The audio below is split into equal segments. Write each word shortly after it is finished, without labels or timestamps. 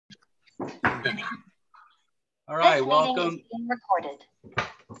All right, welcome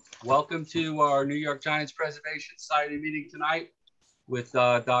to our New York Giants Preservation Society meeting tonight with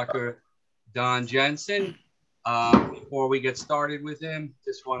Dr. Don Jensen. Before we get started with him,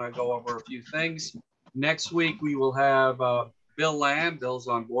 just want to go over a few things. Next week, we will have Bill Lamb. Bill's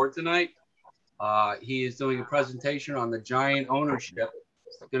on board tonight. He is doing a presentation on the Giant ownership.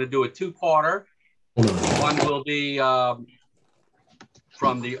 Going to do a two-parter. One will be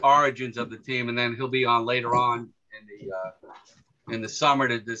from the origins of the team, and then he'll be on later on in the summer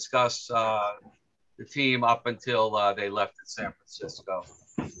to discuss the team up until they left in San Francisco.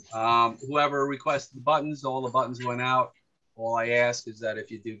 Whoever requested the buttons, all the buttons went out. All I ask is that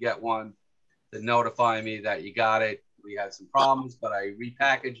if you do get one, to notify me that you got it. We had some problems, but I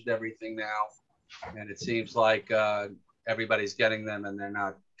repackaged everything now, and it seems like everybody's getting them and they're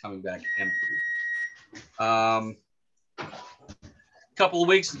not coming back empty. Couple of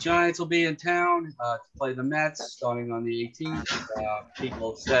weeks, the Giants will be in town to play the Mets starting on the 18th.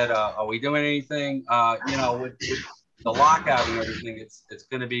 People said, are we doing anything? You know, with the lockout and everything, it's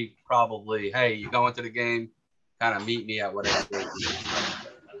going to be probably, hey, you go into the game, kind of meet me at whatever.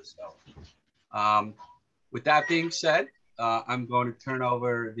 So, with that being said, I'm going to turn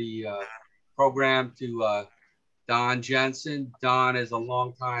over the program to Don Jensen. Don is a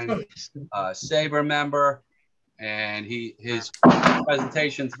longtime Sabre member. And his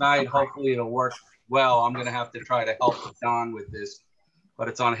presentation tonight, hopefully it'll work well. I'm going to have to try to help Don with this, but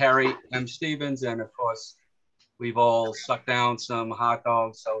it's on Harry M. Stevens. And of course, we've all sucked down some hot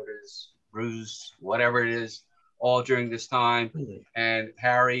dogs, sodas, brews, whatever it is, all during this time. And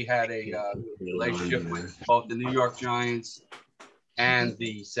Harry had a relationship with both the New York Giants and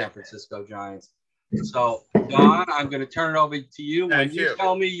the San Francisco Giants. So, Don, I'm going to turn it over to you. When you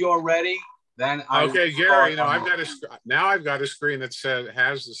tell me you're ready, then okay, Gary, you know, I've got a screen that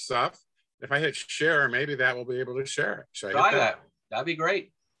has the stuff. If I hit share, maybe that will be able to share it. Try that. That'd be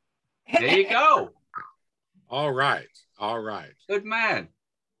great. There you go. All right. Good man.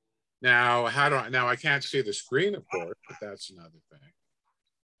 Now, now I can't see the screen, of course, but that's another thing.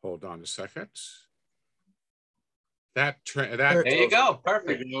 Hold on a second. There you go.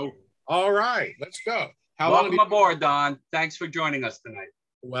 Perfect. All right, let's go. Welcome aboard, Don. Thanks for joining us tonight.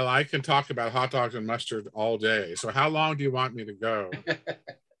 Well, I can talk about hot dogs and mustard all day. So how long do you want me to go?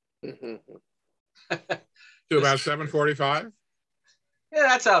 To about 7:45? Yeah,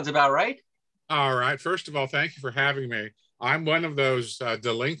 that sounds about right. All right. First of all, thank you for having me. I'm one of those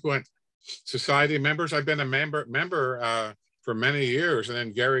delinquent society members. I've been a member for many years. And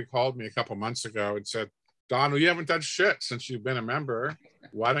then Gary called me a couple months ago and said, Don, well, you haven't done shit since you've been a member.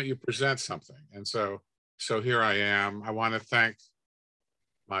 Why don't you present something? And so here I am. I want to thank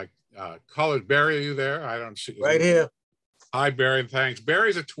my college. Barry, are you there? I don't see you. Right here. Hi, Barry. Thanks.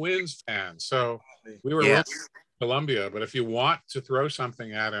 Barry's a Twins fan, so we were in Columbia. But if you want to throw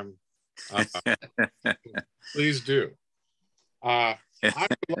something at him, please do. I'm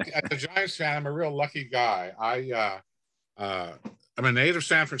a Giants fan. I'm a real lucky guy. I'm a native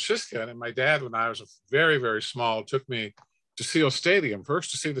San Franciscan, and my dad, when I was very, very small, took me to Seal Stadium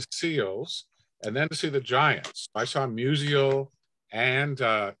first to see the Seals, and then to see the Giants. I saw Musial and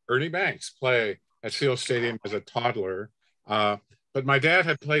Ernie Banks play at Seal Stadium as a toddler. But my dad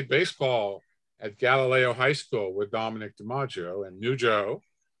had played baseball at Galileo High School with Dominic DiMaggio and knew Joe,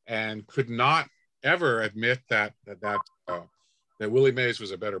 and could not ever admit that Willie Mays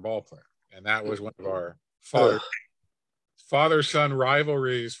was a better ball player. And that was one of our father-son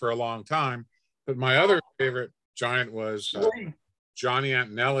rivalries for a long time. But my other favorite Giant was Johnny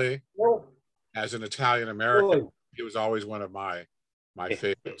Antonelli as an Italian-American. He was always one of my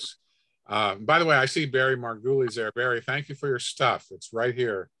favorites. By the way, I see Barry Margulies there. Barry, thank you for your stuff. It's right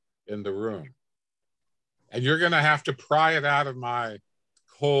here in the room. And you're going to have to pry it out of my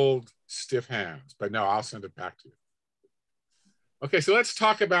cold, stiff hands. But no, I'll send it back to you. Okay, so let's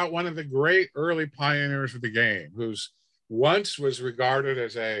talk about one of the great early pioneers of the game, who's once was regarded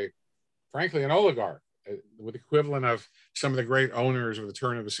as frankly, an oligarch, with the equivalent of some of the great owners of the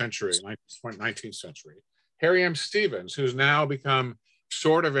turn of the century, 19th century. Harry M. Stevens, who's now become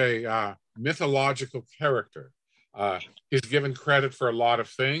sort of a mythological character. He's given credit for a lot of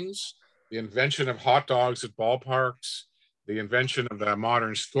things: the invention of hot dogs at ballparks, the invention of the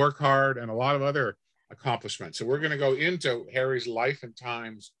modern scorecard, and a lot of other accomplishments. So we're going to go into Harry's life and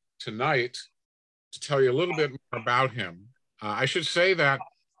times tonight to tell you a little bit more about him. I should say that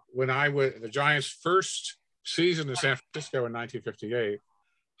when the Giants' first season in San Francisco in 1958,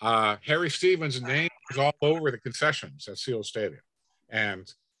 Harry Stevens' name was all over the concessions at Seal Stadium.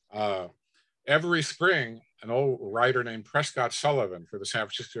 And every spring, an old writer named Prescott Sullivan for the San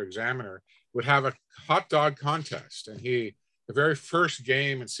Francisco Examiner, would have a hot dog contest. And the very first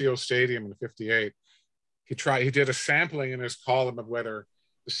game at Seal Stadium in '58, he did a sampling in his column of whether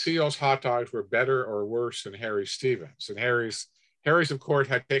the Seals hot dogs were better or worse than Harry Stevens. And Harry's, of course,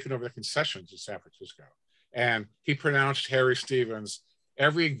 had taken over the concessions in San Francisco. And he pronounced Harry Stevens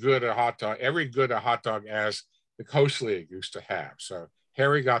every good a hot dog as the Coast League used to have. So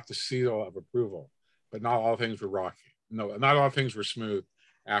Harry got the seal of approval, but not all things were rocky. No, not all things were smooth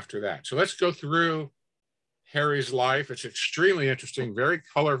after that. So let's go through Harry's life. It's extremely interesting, very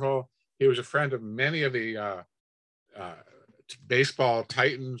colorful. He was a friend of many of the baseball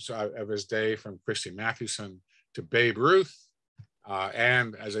titans of his day, from Christy Mathewson to Babe Ruth.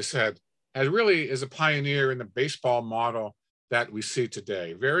 And as I said, really is a pioneer in the baseball model that we see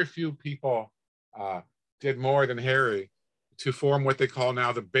today. Very few people did more than Harry to form what they call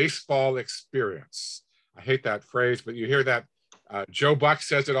now the baseball experience. I hate that phrase, but you hear that. Joe Buck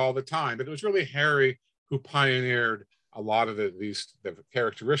says it all the time, but it was really Harry who pioneered a lot of the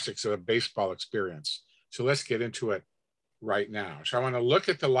characteristics of a baseball experience. So let's get into it right now. So I want to look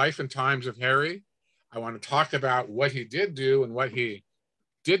at the life and times of Harry. I want to talk about what he did do and what he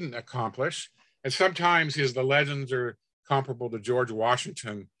didn't accomplish. And sometimes the legends are comparable to George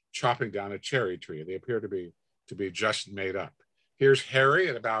Washington chopping down a cherry tree. They appear to be just made up. Here's Harry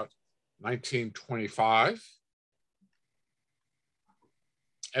at about 1925.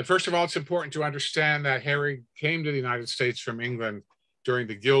 And first of all, it's important to understand that Harry came to the United States from England during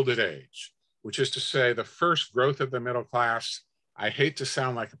the Gilded Age, which is to say the first growth of the middle class. I hate to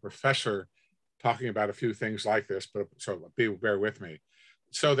sound like a professor talking about a few things like this, but so bear with me.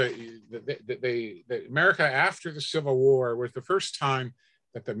 So the America after the Civil War was the first time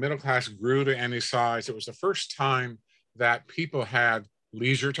that the middle class grew to any size. It was the first time that people had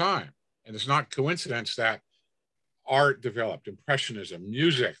leisure time. And it's not coincidence that art developed, impressionism,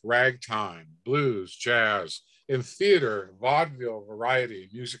 music, ragtime, blues, jazz, in theater, vaudeville, variety,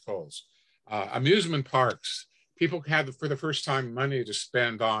 musicals, amusement parks. People had, for the first time, money to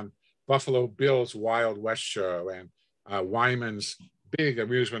spend on Buffalo Bill's Wild West show and Wyman's big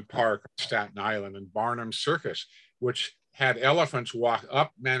amusement park on Staten Island, and Barnum's Circus, which had elephants walk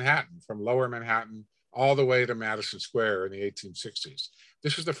up Manhattan from Lower Manhattan all the way to Madison Square in the 1860s.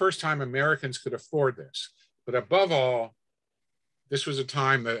 This was the first time Americans could afford this. But above all, this was a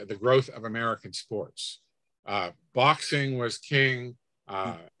time, the growth of American sports. Boxing was king,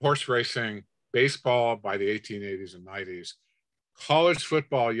 horse racing, baseball by the 1880s and 90s. College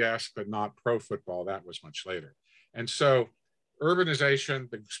football, yes, but not pro football. That was much later. And so urbanization,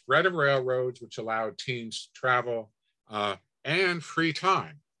 the spread of railroads, which allowed teens to travel, and free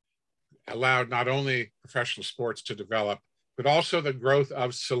time allowed not only professional sports to develop, but also the growth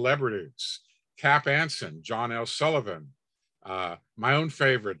of celebrities. Cap Anson, John L. Sullivan, my own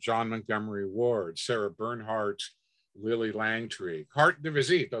favorite, John Montgomery Ward, Sarah Bernhardt, Lily Langtry, carte de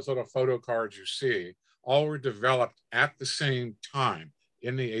visite, those little photo cards you see, all were developed at the same time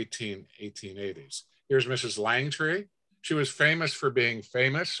in the 1880s. Here's Mrs. Langtry. She was famous for being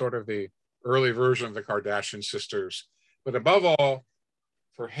famous, sort of the early version of the Kardashian sisters. But above all,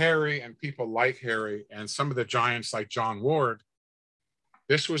 for Harry and people like Harry and some of the giants like John Ward,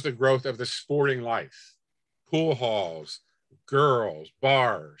 this was the growth of the sporting life. Pool halls, girls,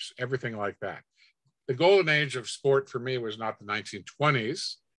 bars, everything like that. The golden age of sport for me was not the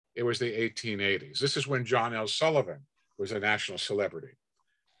 1920s, it was the 1880s. This is when John L. Sullivan was a national celebrity.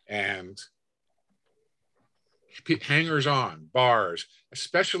 And hangers-on, bars,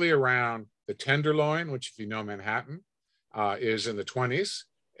 especially around the Tenderloin, which if you know Manhattan, is in the 20s,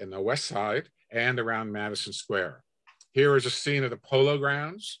 in the West Side, and around Madison Square. Here is a scene of the Polo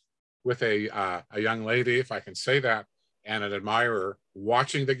Grounds with a young lady, if I can say that, and an admirer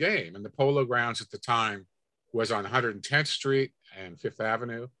watching the game. And the Polo Grounds at the time was on 110th Street and Fifth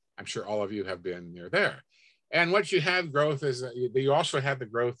Avenue. I'm sure all of you have been near there. And what you had growth is that you also had the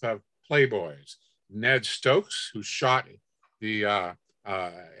growth of playboys. Ned Stokes, who shot the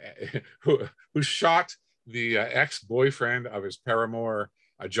ex-boyfriend of his paramour,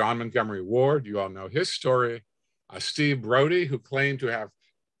 John Montgomery Ward. You all know his story. Steve Brody, who claimed to have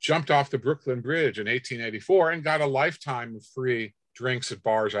jumped off the Brooklyn Bridge in 1884 and got a lifetime of free drinks at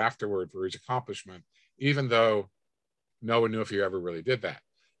bars afterward for his accomplishment, even though no one knew if he ever really did that.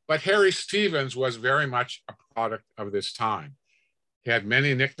 But Harry Stevens was very much a product of this time. He had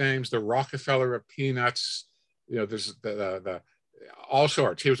many nicknames, the Rockefeller of Peanuts, you know, there's all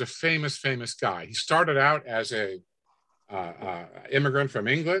sorts. He was a famous, famous guy. He started out as a immigrant from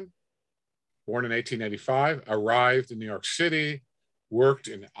England, born in 1885, arrived in New York City, worked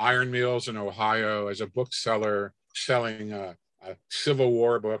in iron mills in Ohio as a bookseller, selling Civil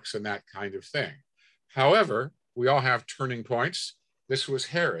War books and that kind of thing. However, we all have turning points. This was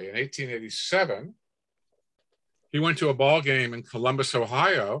Harry. In 1887, he went to a ball game in Columbus,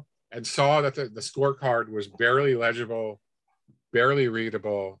 Ohio, and saw that the scorecard was barely legible, barely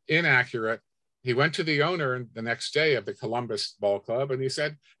readable, inaccurate. He went to the owner the next day of the Columbus Ball Club, and he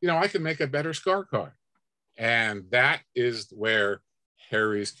said, you know, I can make a better scorecard. And that is where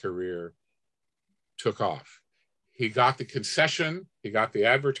Harry's career took off. He got the concession, he got the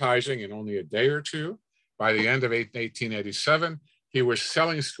advertising in only a day or two. By the end of 1887, he was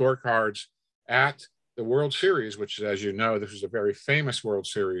selling scorecards at the World Series, which, as you know, this was a very famous World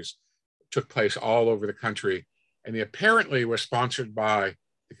Series, took place all over the country. And he apparently was sponsored by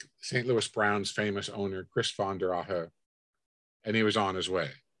the St. Louis Browns' famous owner, Chris von der Ahe, and he was on his way.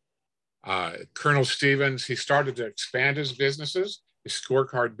 Colonel Stevens, he started to expand his businesses, his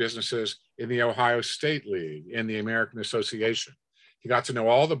scorecard businesses in the Ohio State League, in the American Association. He got to know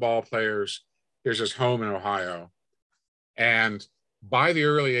all the ball players. Here's his home in Ohio. And by the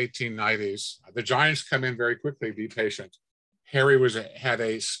early 1890s, the Giants come in very quickly, be patient. Harry had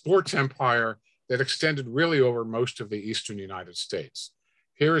a sports empire that extended really over most of the eastern United States.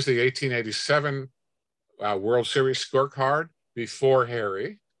 Here is the 1887 World Series scorecard before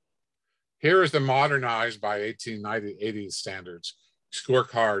Harry. Here is the modernized by 1880 standards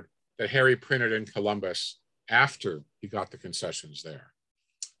scorecard that Harry printed in Columbus after he got the concessions there.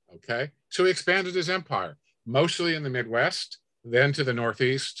 Okay, so he expanded his empire, mostly in the Midwest, then to the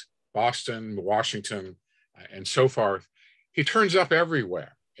Northeast, Boston, Washington, and so forth. He turns up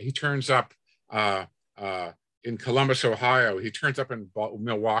everywhere. He turns up in Columbus, Ohio. He turns up in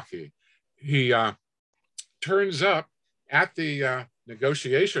Milwaukee. He turns up at the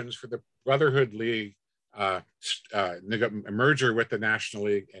negotiations for the Brotherhood League merger with the National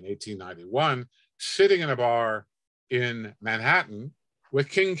League in 1891, sitting in a bar in Manhattan with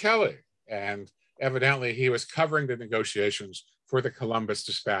King Kelly. And evidently he was covering the negotiations for the Columbus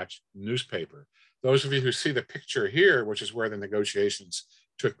Dispatch newspaper. Those of you who see the picture here, which is where the negotiations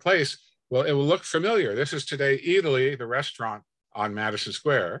took place, well, it will look familiar. This is today Italy, the restaurant on Madison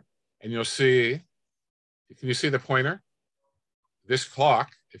Square. And you'll see, can you see the pointer? This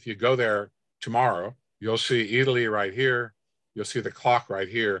clock, if you go there tomorrow, you'll see Italy right here. You'll see the clock right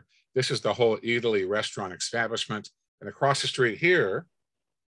here. This is the whole Italy restaurant establishment. And across the street here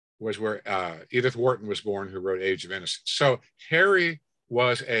was where Edith Wharton was born, who wrote Age of Innocence. So Harry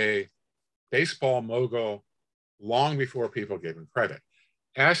was a baseball mogul long before people gave him credit.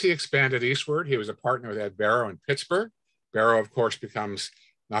 As he expanded eastward, he was a partner with Ed Barrow in Pittsburgh. Barrow, of course, becomes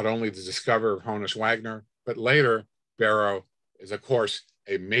not only the discoverer of Honus Wagner, but later Barrow is, of course,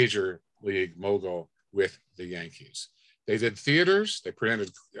 a major league mogul with the Yankees. They did theaters, they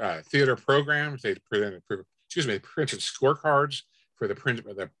presented theater programs, they printed scorecards for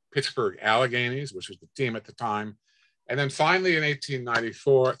the Pittsburgh Alleghenies, which was the team at the time. And then finally in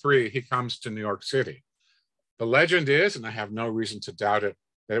 1893, he comes to New York City. The legend is, and I have no reason to doubt it,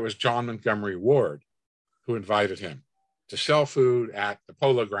 that it was John Montgomery Ward who invited him to sell food at the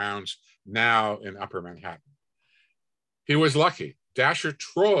Polo Grounds, now in Upper Manhattan. He was lucky. Dasher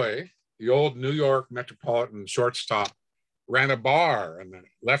Troy, the old New York Metropolitan shortstop, ran a bar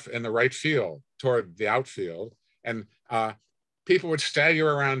in the right field toward the outfield, and people would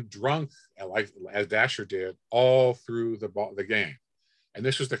stagger around drunk, like as Dasher did, all through the game. And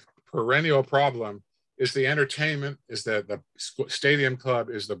this was the perennial problem: is the entertainment, is the stadium club,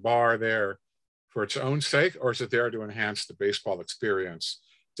 is the bar there for its own sake, or is it there to enhance the baseball experience?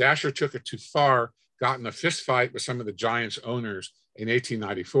 Dasher took it too far, got in a fist fight with some of the Giants owners in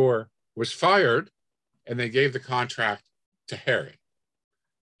 1894, was fired, and they gave the contract to Harry.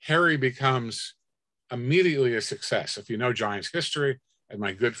 Harry becomes immediately a success. If you know Giants history, and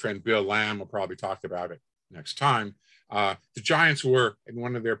my good friend Bill Lamb will probably talk about it next time, the Giants were in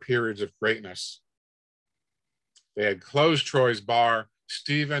one of their periods of greatness. They had closed Troy's bar.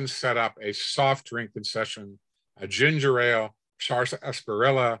 Stevens set up a soft drink concession, a ginger ale,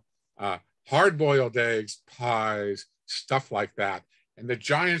 sarsaparilla, hard-boiled eggs, pies, stuff like that. And the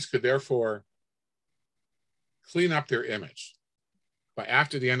Giants could therefore clean up their image. But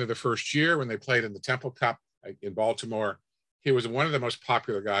after the end of the first year, when they played in the Temple Cup in Baltimore, he was one of the most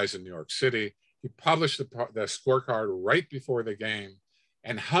popular guys in New York City. He published the scorecard right before the game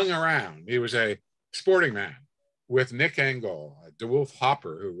and hung around. He was a sporting man with Nick Engel, DeWolf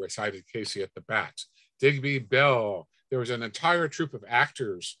Hopper, who recited Casey at the Bats, Digby Bell. There was an entire troupe of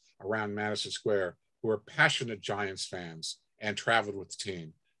actors around Madison Square who were passionate Giants fans and traveled with the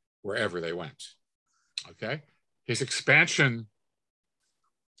team wherever they went. Okay, his expansion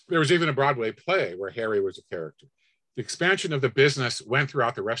There was even a Broadway play where Harry was a character. The expansion of the business went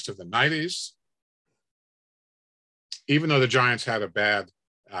throughout the rest of the 90s. Even though the Giants had a bad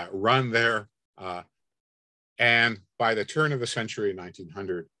run there, and by the turn of the century,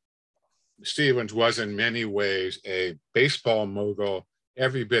 1900, Stevens was in many ways a baseball mogul,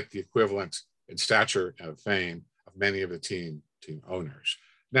 every bit the equivalent in stature of fame of many of the team owners.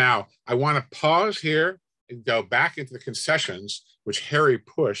 Now, I want to pause here and go back into the concessions, which Harry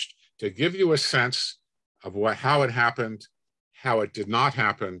pushed to give you a sense of how it happened, how it did not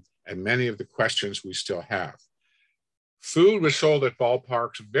happen, and many of the questions we still have. Food was sold at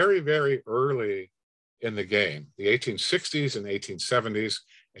ballparks very, very early in the game, the 1860s and 1870s.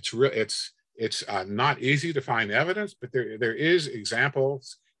 It's not easy to find evidence, but there is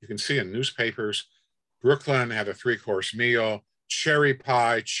examples. You can see in newspapers. Brooklyn had a 3-course meal, cherry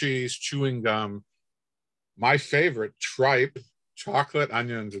pie, cheese, chewing gum. My favorite, tripe, chocolate,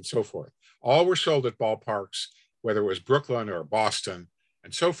 onions, and so forth. All were sold at ballparks, whether it was Brooklyn or Boston,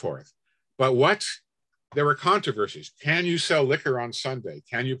 and so forth. But there were controversies. Can you sell liquor on Sunday?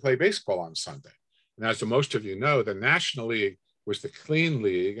 Can you play baseball on Sunday? And as most of you know, the National League was the clean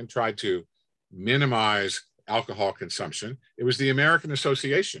league and tried to minimize alcohol consumption. It was the American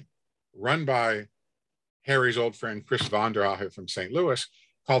Association, run by Harry's old friend Chris Vonderhaar from St. Louis,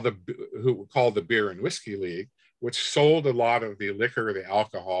 who called the Beer and Whiskey League, which sold a lot of the liquor, the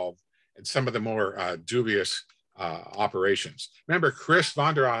alcohol, and some of the more dubious operations. Remember, Chris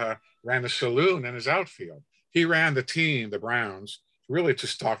Vonderhaar ran a saloon in his outfield. He ran the team, the Browns, really to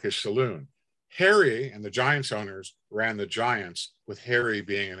stock his saloon. Harry and the Giants owners ran the Giants, with Harry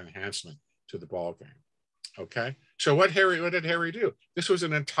being an enhancement to the ball game. Okay, so what did Harry do? This was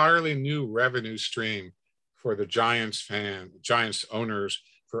an entirely new revenue stream for the Giants owners,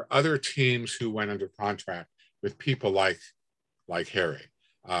 for other teams who went under contract with people like Harry.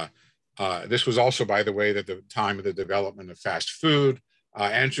 This was also, by the way, at the time of the development of fast food.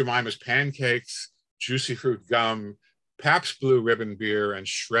 Aunt Jemima's pancakes, juicy fruit gum, Pabst Blue Ribbon beer, and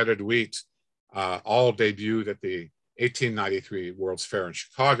shredded wheat all debuted at the 1893 World's Fair in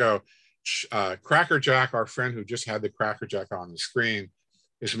Chicago. Cracker Jack, our friend who just had the Cracker Jack on the screen,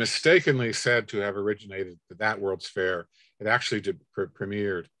 is mistakenly said to have originated at that World's Fair. It actually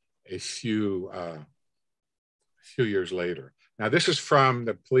premiered a few years later. Now, this is from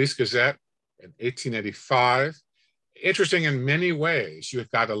the Police Gazette in 1885. Interesting in many ways. You've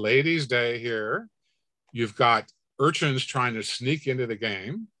got a ladies' day here. You've got urchins trying to sneak into the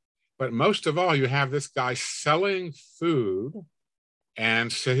game. But most of all, you have this guy selling food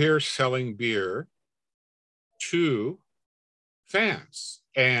and here selling beer to fans.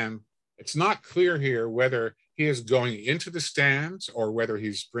 And it's not clear here whether he is going into the stands or whether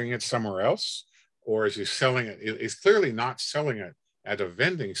he's bringing it somewhere else, or is he selling it? He's clearly not selling it at a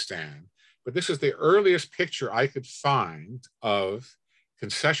vending stand. But this is the earliest picture I could find of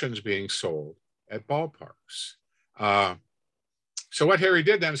concessions being sold at ballparks. So what Harry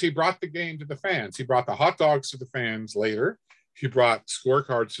did then is he brought the game to the fans. He brought the hot dogs to the fans later. He brought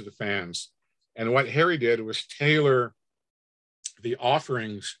scorecards to the fans. And what Harry did was tailor the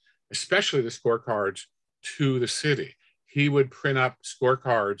offerings, especially the scorecards, to the city. He would print up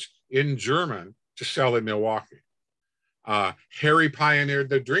scorecards in German to sell in Milwaukee. Harry pioneered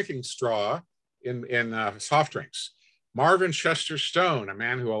the drinking straw in soft drinks. Marvin Chester Stone, a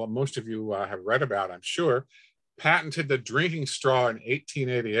man who most of you have read about, I'm sure, patented the drinking straw in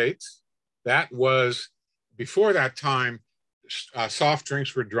 1888. That was, before that time, soft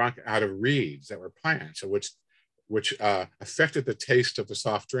drinks were drunk out of reeds that were plants, which affected the taste of the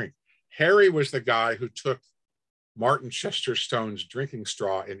soft drink. Harry was the guy who took Martin Chester Stone's drinking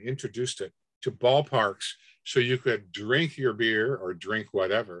straw and introduced it to ballparks so you could drink your beer or drink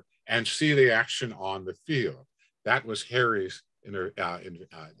whatever and see the action on the field. That was Harry's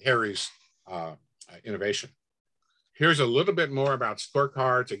innovation. Here's a little bit more about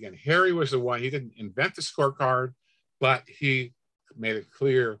scorecards. Again, Harry was the one, he didn't invent the scorecard, but he made it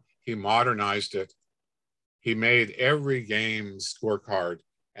clear, he modernized it. He made every game's scorecard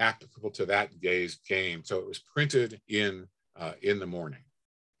applicable to that day's game. So it was printed in the morning.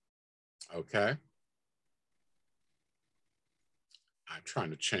 Okay. I'm trying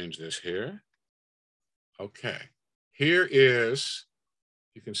to change this here. Okay. Here is,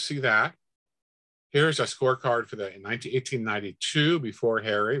 you can see that. Here's a scorecard for the 1892 before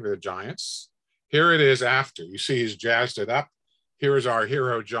Harry for the Giants. Here it is after. You see he's jazzed it up. Here is our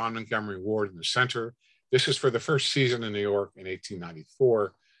hero, John Montgomery Ward, in the center. This is for the first season in New York in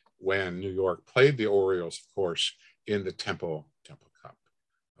 1894, when New York played the Orioles, of course, in the Temple Cup.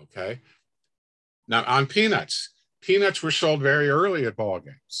 Okay. Now on Peanuts, peanuts were sold very early at ball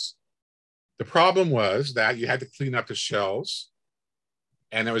games. The problem was that you had to clean up the shells,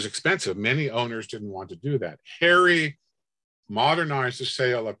 and it was expensive. Many owners didn't want to do that. Harry modernized the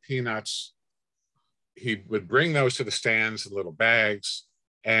sale of peanuts. He would bring those to the stands in little bags.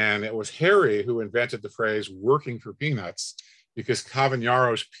 And it was Harry who invented the phrase working for peanuts, because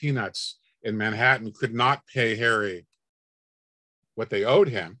Cavanyaro's Peanuts in Manhattan could not pay Harry what they owed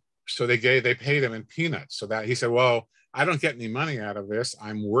him. So they paid him in peanuts. So that he said, well, I don't get any money out of this.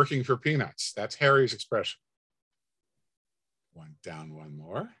 I'm working for peanuts. That's Harry's expression. One down, one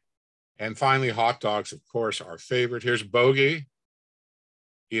more. And finally, hot dogs, of course, our favorite. Here's Bogey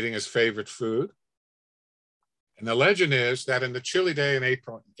eating his favorite food. And the legend is that in the chilly day in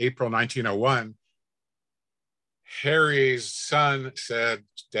April 1901, Harry's son said,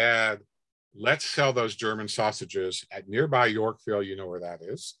 Dad, let's sell those German sausages at nearby Yorkville. You know where that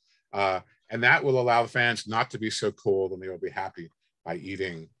is. And that will allow the fans not to be so cold, and they will be happy by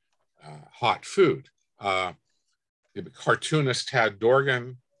eating hot food. The cartoonist Tad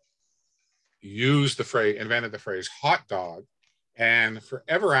Dorgan invented the phrase hot dog. And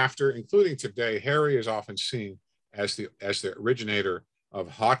forever after, including today, Harry is often seen as the originator of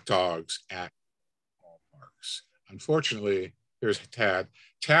hot dogs at ballparks. Unfortunately, here's Tad.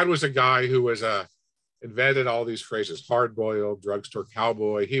 Tad was a guy who was invented all these phrases: hard-boiled, drugstore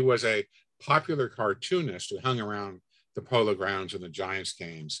cowboy. He was a popular cartoonist who hung around the Polo Grounds and the Giants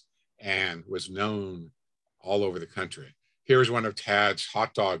games and was known all over the country. Here's one of Tad's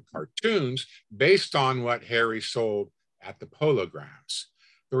hot dog cartoons based on what Harry sold at the Polo Grounds.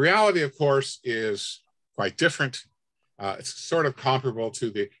 The reality, of course, is quite different. It's sort of comparable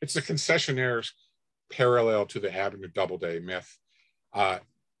to it's the concessionaire's parallel to the Abner Doubleday myth.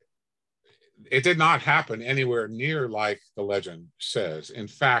 It did not happen anywhere near like the legend says. In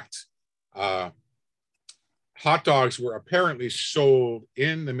fact, hot dogs were apparently sold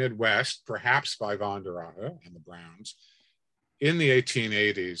in the Midwest, perhaps by Von der Ahe and the Browns, in the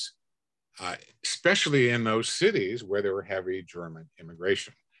 1880s, especially in those cities where there were heavy German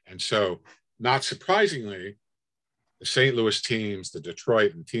immigration. And so, not surprisingly, the St. Louis teams, the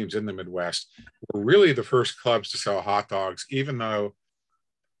Detroit and teams in the Midwest were really the first clubs to sell hot dogs, even though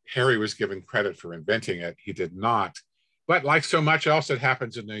Harry was given credit for inventing it. He did not. But like so much else that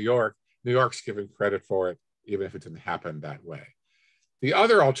happens in New York, New York's given credit for it, even if it didn't happen that way. The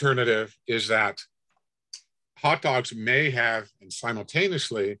other alternative is that hot dogs may have and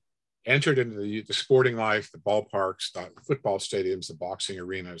simultaneously entered into the sporting life, the ballparks, the football stadiums, the boxing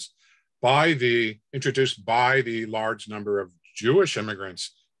arenas, introduced by the large number of Jewish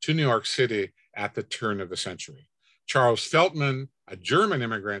immigrants to New York City at the turn of the century. Charles Feltman, a German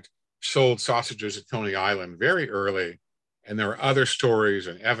immigrant, sold sausages at Coney Island very early, and there are other stories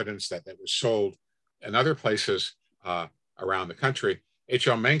and evidence that was sold in other places around the country.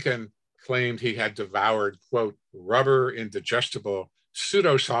 H.L. Mencken claimed he had devoured, quote, rubber indigestible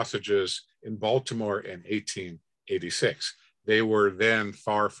pseudo sausages in Baltimore in 1886. They were then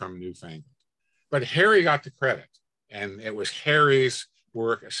far from newfangled. But Harry got the credit, and it was Harry's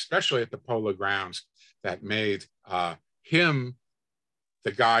work, especially at the Polo Grounds, that made him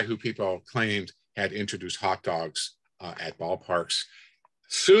the guy who people claimed had introduced hot dogs at ballparks,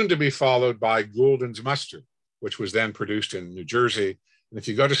 soon to be followed by Goulden's mustard, which was then produced in New Jersey. And if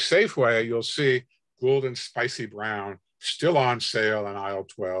you go to Safeway, you'll see Goulden's Spicy Brown still on sale in aisle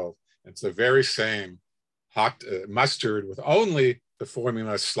 12. It's the very same hot mustard with only the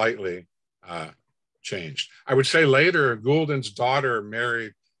formula slightly changed. I would say later, Goulden's daughter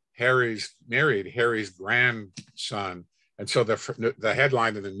married Harry's grandson. And so the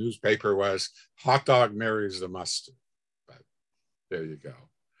headline in the newspaper was, hot dog marries the mustard. But there you go.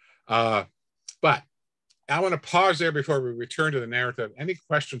 But I want to pause there before we return to the narrative. Any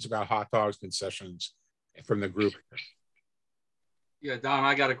questions about hot dogs concessions from the group? Yeah, Don,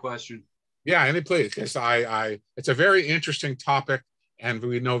 I got a question. Yeah, please, because it's a very interesting topic, and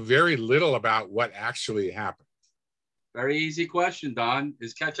we know very little about what actually happened. Very easy question, Don.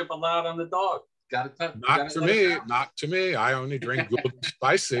 Is ketchup allowed on the dog? Not to me. I only drink Goulden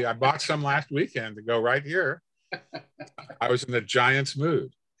Spicy. I bought some last weekend to go right here. I was in the Giants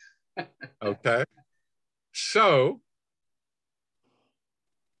mood. Okay. So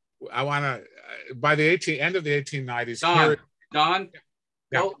I want to, by the end of the 1890s. Don,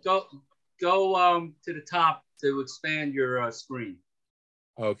 yeah. Go to the top to expand your screen.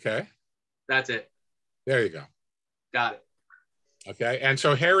 Okay. That's it. There you go. Got it. Okay. And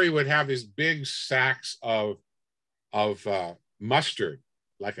so Harry would have these big sacks of mustard,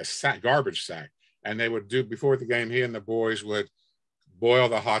 like a garbage sack. And they would do, before the game, he and the boys would boil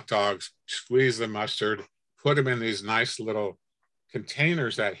the hot dogs, squeeze the mustard, put them in these nice little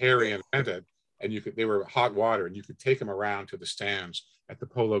containers that Harry invented, and they were hot water, and you could take them around to the stands at the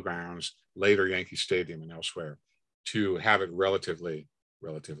Polo Grounds, later Yankee Stadium and elsewhere, to have it relatively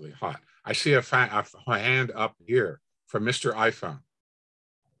hot. I see a hand up here from Mr. iPhone.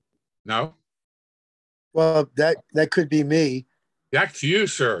 No? Well, that could be me. That's you,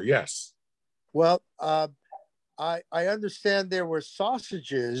 sir. Yes. Well, I understand there were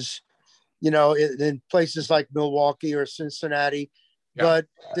sausages, in places like Milwaukee or Cincinnati. Yeah. But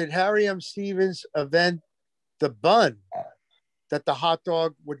did Harry M. Stevens invent the bun that the hot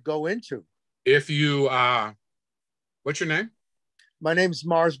dog would go into? If you, what's your name? My name's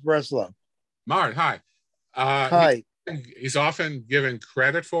Mars Breslow. Mars, hi. Hi. He's often given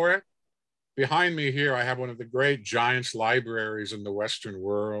credit for it. Behind me here, I have one of the great Giants libraries in the Western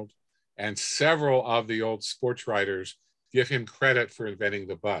world, and several of the old sports writers give him credit for inventing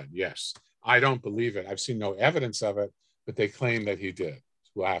the bun. Yes, I don't believe it. I've seen no evidence of it, but they claim that he did.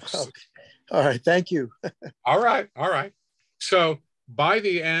 We'll have to see. Okay. All right, thank you. All right. So by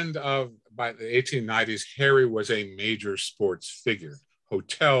the 1890s, Harry was a major sports figure.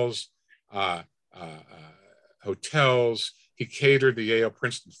 Hotels. He catered the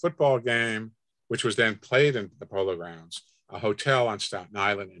Yale-Princeton football game, which was then played in the Polo Grounds, a hotel on Staten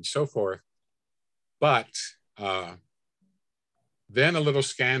Island, and so forth. But then a little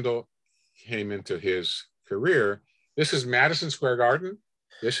scandal came into his career. This is Madison Square Garden.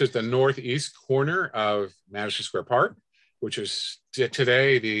 This is the northeast corner of Madison Square Park, which is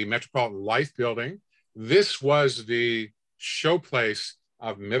today the Metropolitan Life Building. This was the showplace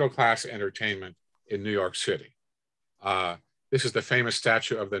of middle-class entertainment in New York City. This is the famous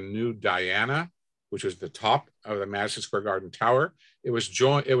statue of the new Diana, which is the top of the Madison Square Garden Tower. It was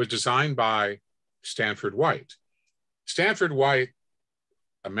designed by Stanford White. Stanford White,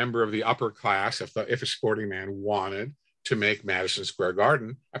 a member of the upper class, if a sporting man wanted to make Madison Square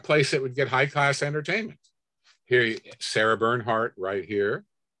Garden a place that would get high-class entertainment. Here, Sarah Bernhardt right here.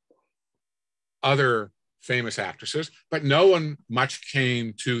 Other famous actresses, but no one much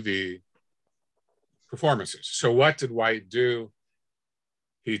came to the performances. So what did White do?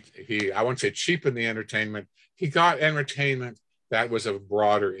 He I won't say cheapened the entertainment. He got entertainment that was of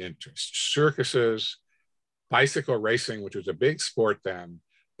broader interest. Circuses, bicycle racing, which was a big sport then,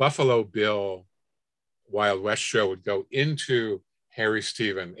 Buffalo Bill, Wild West show would go into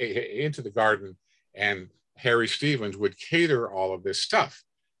into the garden, and Harry Stevens would cater all of this stuff.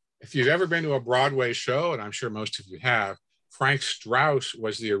 If you've ever been to a Broadway show, and I'm sure most of you have, Frank Strauss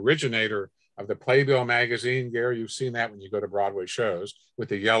was the originator of the Playbill magazine. Gary, you've seen that when you go to Broadway shows with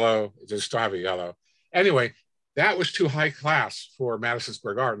the yellow, it does still have a yellow. Anyway, that was too high class for Madison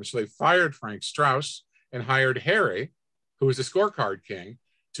Square Garden. So they fired Frank Strauss and hired Harry, who was the scorecard king,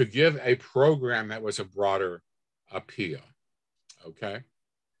 to give a program that was a broader appeal. Okay.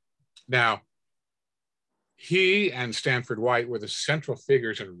 Now, he and Stanford White were the central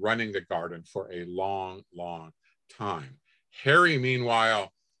figures in running the garden for a long, long time. Harry,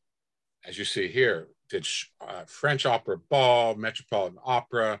 meanwhile, as you see here, did French Opera Ball, Metropolitan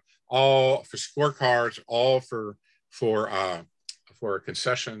Opera, all for scorecards, all for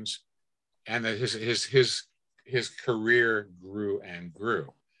concessions, and that his career grew and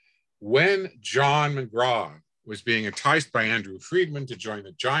grew. When John McGraw was being enticed by Andrew Friedman to join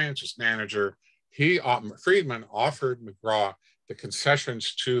the Giants as manager, Friedman offered McGraw the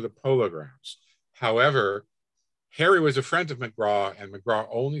concessions to the Polo Grounds. However, Harry was a friend of McGraw, and McGraw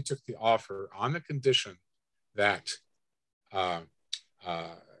only took the offer on the condition that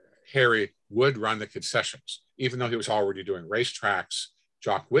Harry would run the concessions, even though he was already doing racetracks,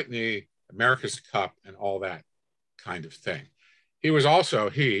 Jock Whitney, America's Cup, and all that kind of thing. He,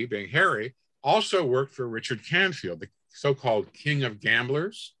 being Harry, also worked for Richard Canfield, the so-called king of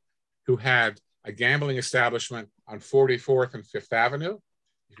gamblers, who had a gambling establishment on 44th and 5th Avenue.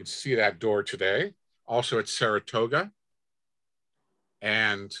 You can see that door today. Also at Saratoga.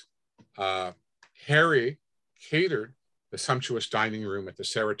 And Harry catered the sumptuous dining room at the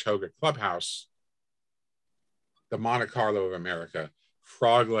Saratoga Clubhouse, the Monte Carlo of America,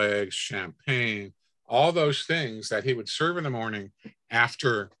 frog legs, champagne, all those things that he would serve in the morning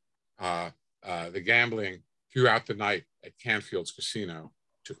after the gambling throughout the night at Canfield's Casino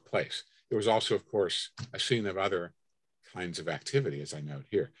took place. There was also, of course, a scene of other kinds of activity, as I note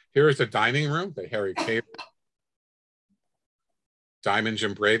here. Here is the dining room that Harry catered. Diamond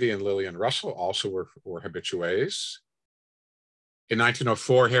Jim Brady and Lillian Russell also were habitués. In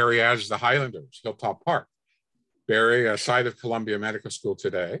 1904, Harry adds the Highlanders, Hilltop Park, Barry, a site of Columbia Medical School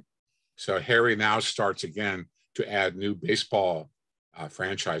today. So Harry now starts again to add new baseball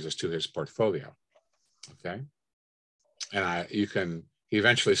franchises to his portfolio. Okay. And he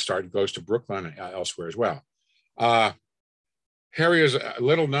eventually goes to Brooklyn and elsewhere as well. Harry is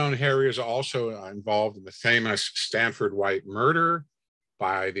little known. Harry is also involved in the famous Stanford White murder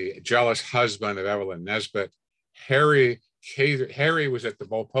by the jealous husband of Evelyn Nesbit. Harry was at the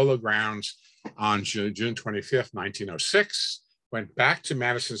Polo Grounds on June 25th, 1906, went back to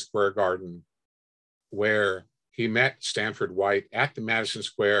Madison Square Garden, where he met Stanford White at the Madison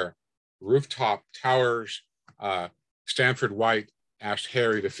Square rooftop towers. Stanford White asked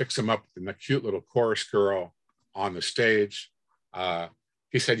Harry to fix him up with the cute little chorus girl on the stage.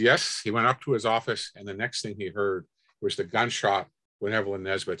 He said yes. He went up to his office, and the next thing he heard was the gunshot when Evelyn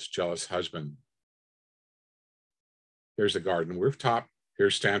Nesbit's jealous husband. Here's the garden rooftop.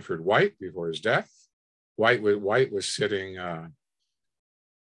 Here's Stanford White before his death. White was sitting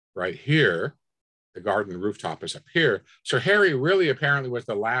right here. The garden rooftop is up here. So Harry really apparently was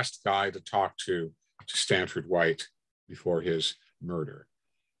the last guy to talk to Stanford White before his murder.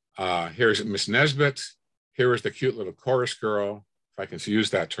 Here's Miss Nesbit. Here is the cute little chorus girl, if I can use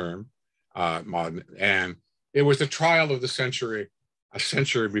that term. And it was the trial of the century, a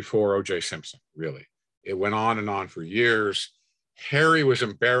century before O.J. Simpson, really. It went on and on for years. Harry was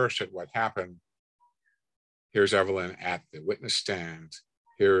embarrassed at what happened. Here's Evelyn at the witness stand.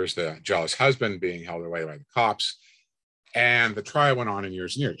 Here's the jealous husband being held away by the cops. And the trial went on in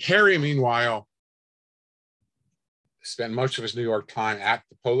years and years. Harry, meanwhile, spent most of his New York time at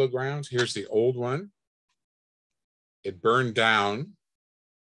the Polo Grounds. Here's the old one. It burned down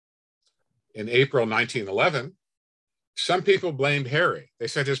in April 1911. Some people blamed Harry. They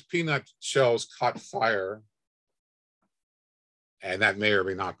said his peanut shells caught fire. And that may or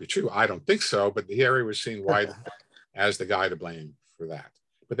may not be true. I don't think so, but Harry was seen widely as the guy to blame for that.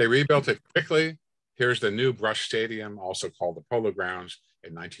 But they rebuilt it quickly. Here's the new Brush Stadium, also called the Polo Grounds,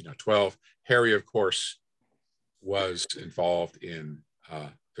 in 1912. Harry, of course, was involved in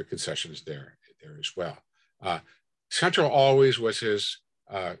the concessions there as well. Central always was his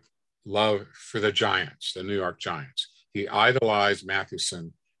love for the Giants, the New York Giants. He idolized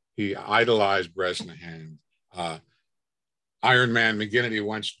Mathewson. He idolized Bresnahan. Iron Man McGinnity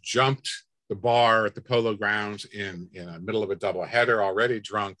once jumped the bar at the Polo Grounds in the middle of a doubleheader, already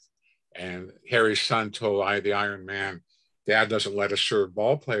drunk. And Harry's son told the Iron Man, Dad doesn't let us serve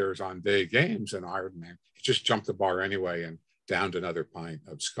ball players on day games. And Iron Man, he just jumped the bar anyway and downed another pint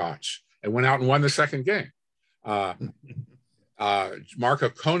of scotch and went out and won the second game. Mark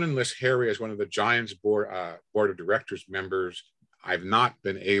O'Conan lists Harry as one of the Giants board of directors members. I've not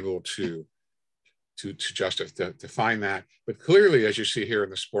been able to find that, but clearly, as you see here in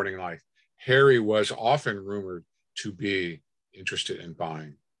the Sporting Life, Harry was often rumored to be interested in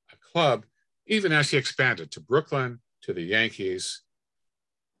buying a club, even as he expanded to Brooklyn, to the Yankees,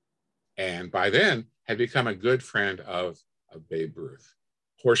 and by then had become a good friend of Babe Ruth,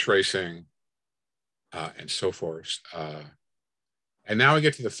 horse racing, and so forth. And now we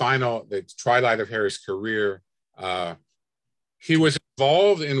get to the twilight of Harry's career. He was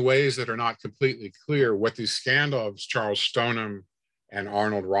involved in ways that are not completely clear with the scandal of Charles Stoneham and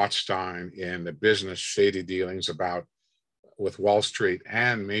Arnold Rothstein in the business shady dealings with Wall Street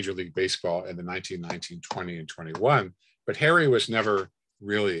and Major League Baseball in the 1919, 20, and 21. But Harry was never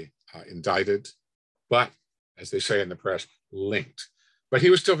really indicted, but as they say in the press, linked. But he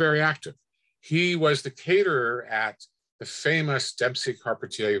was still very active. He was the caterer at the famous Dempsey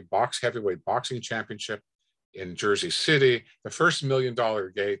Carpentier heavyweight boxing championship in Jersey City, the first $1 million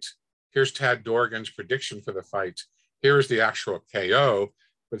gate. Here's Tad Dorgan's prediction for the fight. Here's the actual KO.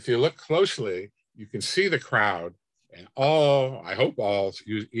 But if you look closely, you can see the crowd and I hope all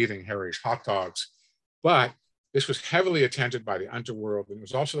eating Harry's hot dogs. But this was heavily attended by the underworld. And it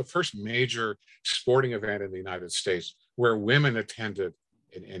was also the first major sporting event in the United States where women attended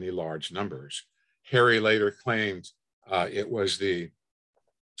in any large numbers. Harry later claimed it was the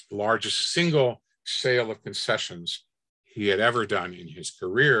largest single sale of concessions he had ever done in his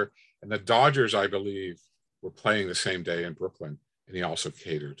career. And the Dodgers, I believe, were playing the same day in Brooklyn, and he also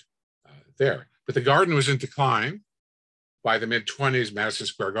catered there. But the Garden was in decline. By the mid-20s, Madison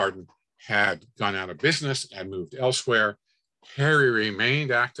Square Garden had gone out of business and moved elsewhere. Harry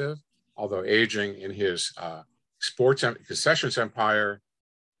remained active, although aging in his sports and concessions empire.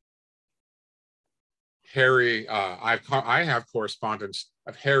 Harry, I have correspondence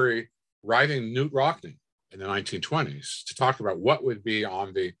of Harry writing Newt Rockne in the 1920s to talk about what would be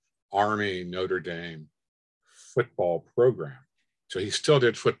on the Army Notre Dame football program. So he still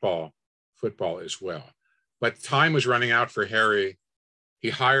did football as well. But time was running out for Harry. He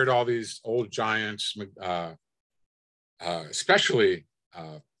hired all these old giants, especially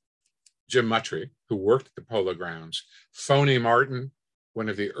Jim Muttrey, who worked at the Polo Grounds. Phoney Martin, one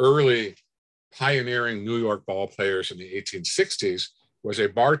of the early pioneering New York ball players in the 1860s, was a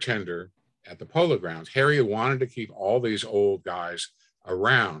bartender at the Polo Grounds. Harry wanted to keep all these old guys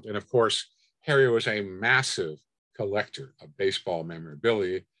around. And of course, Harry was a massive collector of baseball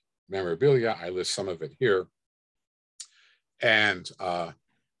memorabilia. I list some of it here. And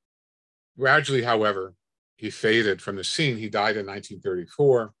gradually, however, he faded from the scene. He died in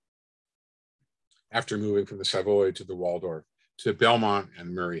 1934 after moving from the Savoy to the Waldorf to Belmont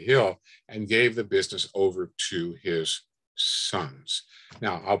and Murray Hill, and gave the business over to his sons.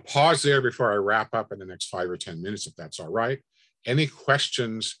 Now, I'll pause there before I wrap up in the next 5 or 10 minutes, if that's all right. Any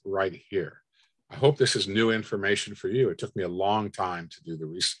questions right here? I hope this is new information for you. It took me a long time to do the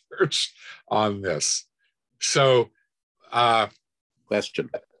research on this. So, question.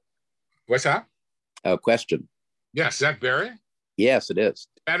 What's that? Question. Yes, is that Barry? Yes, it is.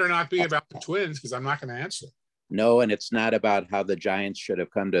 Better not be about the Twins, because I'm not going to answer. No, and it's not about how the Giants should have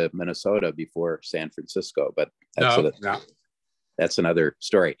come to Minnesota before San Francisco, but that's another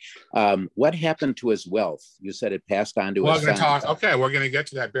story. What happened to his wealth? You said it passed on to his son. Okay, we're going to get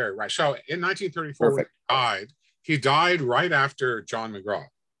to that, Barry. Right. So in 1934, he died right after John McGraw.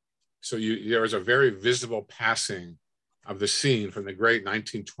 So there was a very visible passing of the scene from the great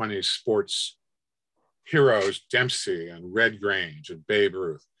 1920s sports heroes, Dempsey and Red Grange and Babe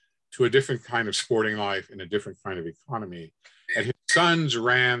Ruth, to a different kind of sporting life and a different kind of economy. And his sons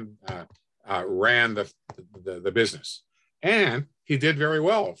ran the business. And they did very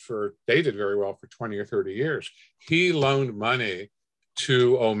well for 20 or 30 years. He loaned money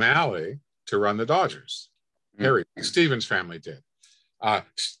to O'Malley to run the Dodgers. Harry, Stevens family did.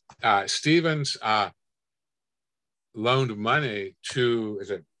 Stevens loaned money to,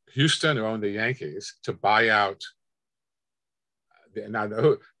 Houston, who owned the Yankees, to buy out.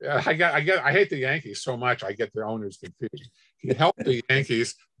 Now, I hate the Yankees so much, I get their owners confused. He helped the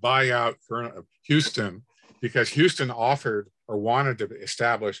Yankees buy out Houston because Houston offered or wanted to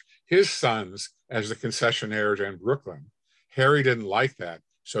establish his sons as the concessionaires in Brooklyn. Harry didn't like that,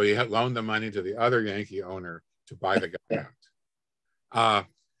 so he had loaned the money to the other Yankee owner to buy the guy out.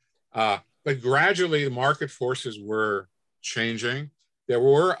 But gradually, the market forces were changing. There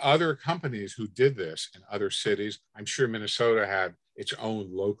were other companies who did this in other cities. I'm sure Minnesota had its own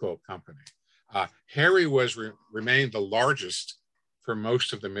local company. Harry remained the largest for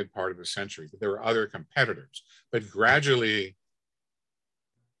most of the mid part of the century, but there were other competitors. But gradually,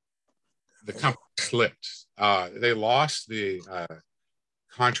 the company slipped. They lost the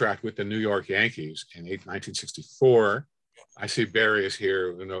contract with the New York Yankees in 1964. I see Barry is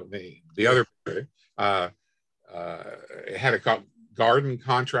here. The other Barry had a Garden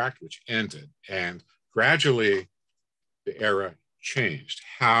contract, which ended, and gradually the era changed.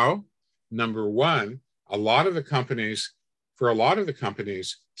 How? Number one, for a lot of the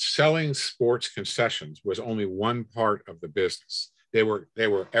companies, selling sports concessions was only one part of the business. They were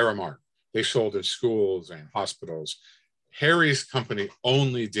Aramark. They sold in schools and hospitals. Harry's company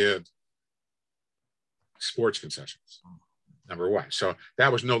only did sports concessions, number one. So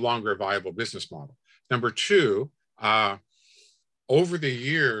that was no longer a viable business model. Number two, over the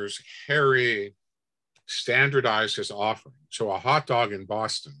years, Harry standardized his offering. So a hot dog in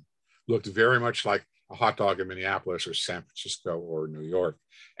Boston looked very much like a hot dog in Minneapolis or San Francisco or New York.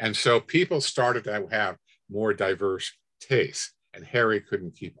 And so people started to have more diverse tastes, and Harry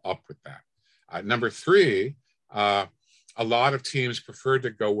couldn't keep up with that. Number three, a lot of teams preferred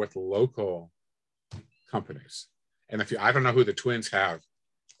to go with local companies. And I don't know who the Twins have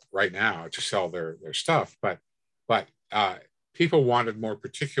right now to sell their stuff, but people wanted more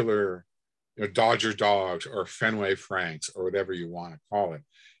particular, Dodger Dogs or Fenway Franks or whatever you want to call it.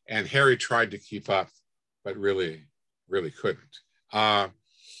 And Harry tried to keep up, but really couldn't.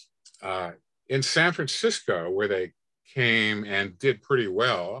 In San Francisco, where they came and did pretty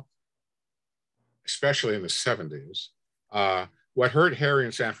well, especially in the 70s, what hurt Harry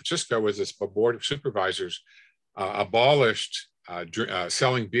in San Francisco was this board of supervisors abolished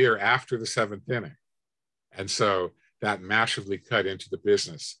selling beer after the 7th inning. And so that massively cut into the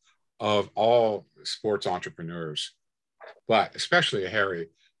business of all sports entrepreneurs, but especially Harry,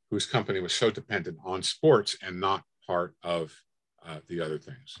 whose company was so dependent on sports and not part of the other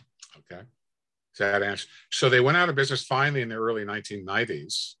things. Okay, so that answer. So they went out of business finally in the early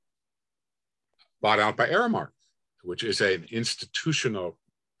 1990s, bought out by Aramark, which is an institutional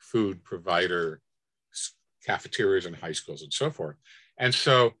food provider, cafeterias and high schools and so forth. And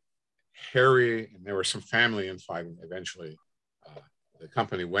so Harry, and there was some family infighting, eventually the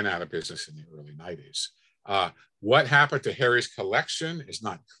company went out of business in the early 90s. What happened to Harry's collection is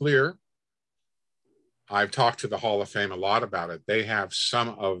not clear. I've talked to the Hall of Fame a lot about it. They have some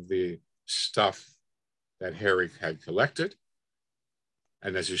of the stuff that Harry had collected.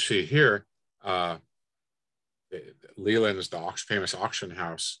 And as you see here, Leland's, the famous auction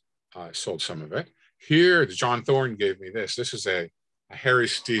house, sold some of it. Here, John Thorne gave me this. This is a Harry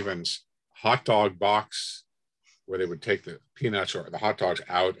Stevens hot dog box where they would take the peanuts or the hot dogs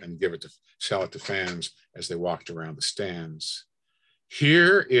out and sell it to fans as they walked around the stands.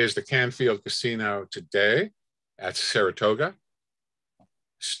 Here is the Canfield Casino today at Saratoga,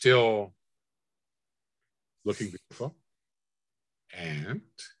 still looking beautiful. And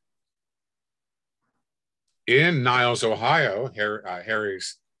in Niles, Ohio,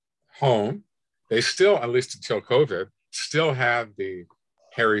 Harry's home, they still, at least until COVID, still have the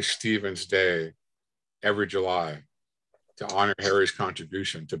Harry Stevens Day every July to honor Harry's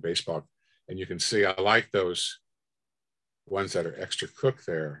contribution to baseball. And you can see, I like those ones that are extra cooked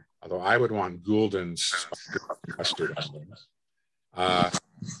there, although I would want Goulden's custard on them.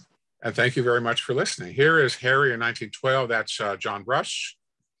 And thank you very much for listening. Here is Harry in 1912. That's John Brush,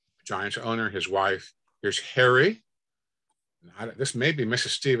 Giants owner, his wife. Here's Harry. This may be Mrs.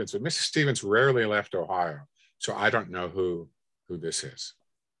 Stevens, but Mrs. Stevens rarely left Ohio, so I don't know who this is.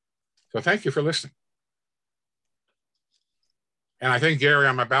 So thank you for listening. And I think, Gary,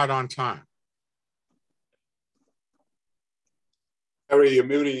 I'm about on time. Gary, you're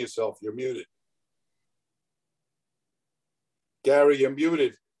muting yourself. You're muted. Gary, you're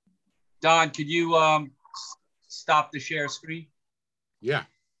muted. Don, could you stop the share screen? Yeah.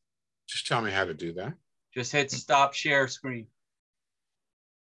 Just tell me how to do that. Just hit stop share screen.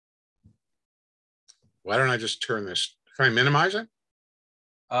 Why don't I just turn this? Can I minimize it?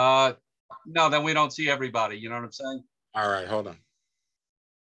 No, then we don't see everybody. You know what I'm saying? All right, hold on.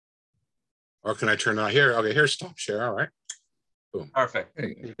 Or can I turn it on here? Okay, here's stop share. All right. Boom. Perfect. There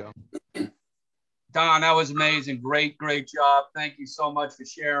you go. Don, that was amazing. Great job. Thank you so much for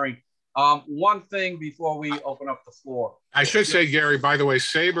sharing. One thing before we open up the floor. I should say, Gary, by the way,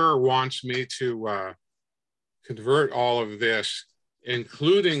 Sabre wants me to convert all of this,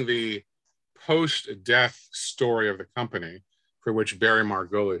 including the post-death story of the company, for which Barry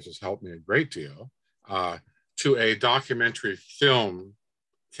Margolis has helped me a great deal, to a documentary film,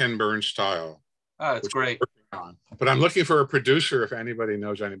 Ken Burns style. Oh, that's great. But I'm looking for a producer if anybody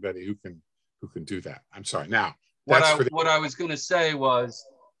knows anybody who can do that. I'm sorry. Now, what I was going to say was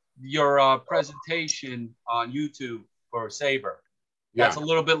your presentation on YouTube for Sabre. That's a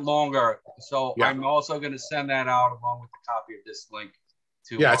little bit longer. So I'm also going to send that out along with the copy of this link.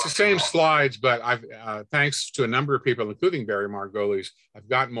 It's the same slides, but I've thanks to a number of people, including Barry Margolis, I've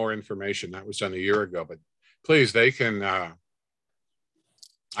got more information. That was done a year ago, but please, they can, I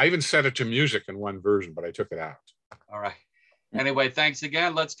even set it to music in one version, but I took it out. All right. Anyway, thanks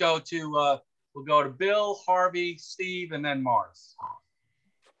again. Let's go to, we'll go to Bill, Harvey, Steve, and then Mars.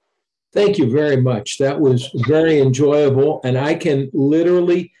 Thank you very much. That was very enjoyable. And I can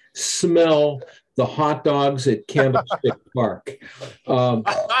literally smell the hot dogs at Candlestick Park.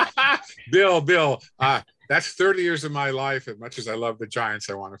 Bill, that's 30 years of my life. As much as I love the Giants,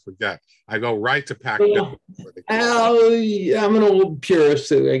 I want to forget. I go right to packed. I'm an old purist,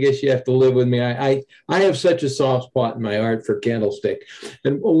 so I guess you have to live with me. I have such a soft spot in my heart for Candlestick.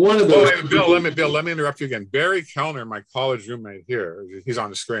 And one of those. Bill, let me interrupt you again. Barry Kellner, my college roommate here, he's on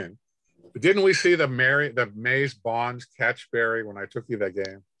the screen. But didn't we see the Mays Bonds catch, Barry, when I took you that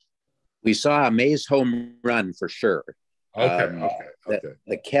game? We saw a Mays home run for sure. Okay.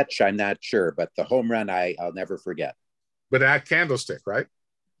 The catch, I'm not sure, but the home run, I'll never forget. But at Candlestick, right?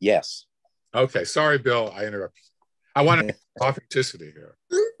 Yes. Okay. Sorry, Bill. I interrupted. I want authenticity here.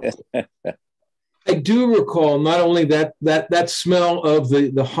 I do recall not only that smell of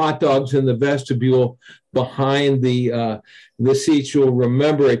the hot dogs in the vestibule behind the seats. You'll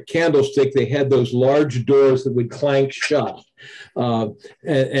remember at Candlestick they had those large doors that would clank shut,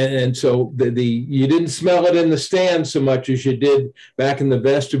 and so you didn't smell it in the stand so much as you did back in the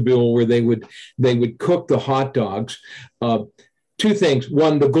vestibule where they would cook the hot dogs. Two things.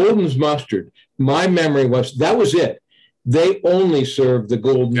 One, the Golden's mustard. My memory was that was it. They only served the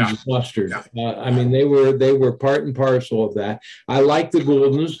Golden's mustard. I mean, they were part and parcel of that. I like the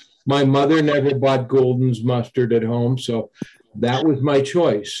Golden's. My mother never bought Golden's mustard at home, so that was my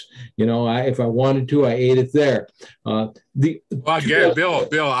choice. You know, if I wanted to, I ate it there. Bill, I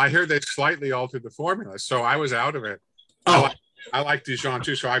heard they slightly altered the formula, so I was out of it. I like Dijon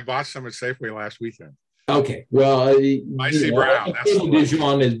too, so I bought some at Safeway last weekend. Okay, well, Icy Brown.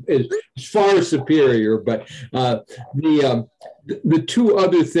 Dijon is far superior, but the two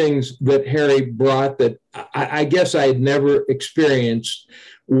other things that Harry brought that I guess I had never experienced.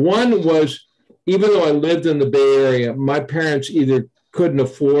 One was even though I lived in the Bay Area, my parents either couldn't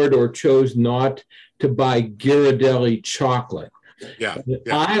afford or chose not to buy Ghirardelli chocolate. Yeah.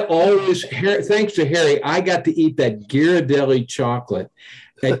 I always, thanks to Harry, I got to eat that Ghirardelli chocolate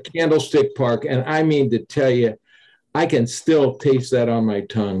at Candlestick Park. And I mean to tell you, I can still taste that on my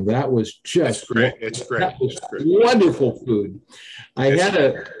tongue. That was just great. It's great. That was wonderful food. I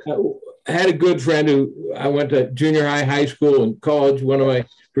had a good friend who I went to junior high, high school, and college. One of my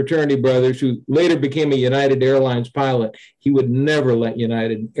fraternity brothers, who later became a United Airlines pilot. He would never let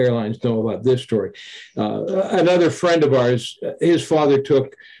United Airlines know about this story. Another friend of ours, his father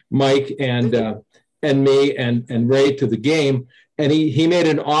took Mike and me and Ray to the game, and he made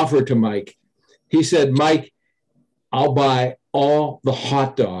an offer to Mike. He said, "Mike, I'll buy all the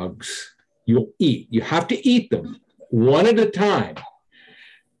hot dogs you'll eat. You have to eat them one at a time."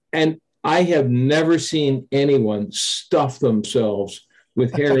 And I have never seen anyone stuff themselves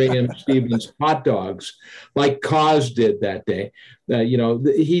with Harry M. Stevens hot dogs like Cos did that day.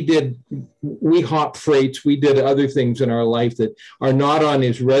 He did, we hop freights, we did other things in our life that are not on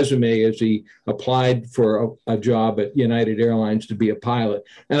his resume as he applied for a job at United Airlines to be a pilot.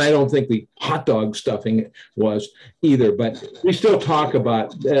 And I don't think the hot dog stuffing was either, but we still talk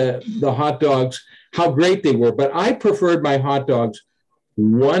about the hot dogs, how great they were. But I preferred my hot dogs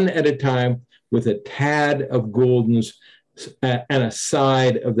one at a time with a tad of Golden's and a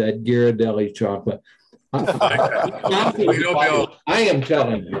side of that Ghirardelli chocolate. I am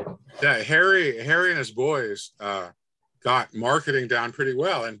telling you. Yeah, Harry and his boys got marketing down pretty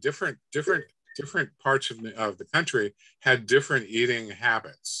well, and different parts of the country had different eating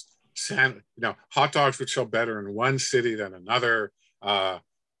habits. Hot dogs would sell better in one city than another.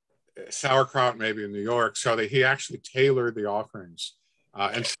 Sauerkraut maybe in New York. So he actually tailored the offerings.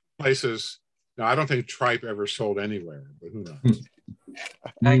 And some places, I don't think tripe ever sold anywhere, but who knows?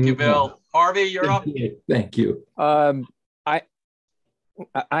 Thank you, Bill. Harvey, you're up. Thank you. I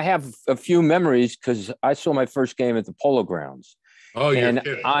have a few memories because I saw my first game at the Polo Grounds. Oh, you're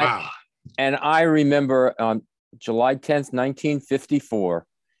kidding. Wow. And I remember on July 10th, 1954,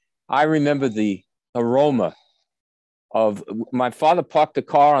 I remember the aroma of my father parked the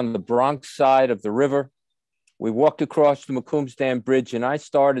car on the Bronx side of the river. We walked across the McCombs Dam Bridge, and I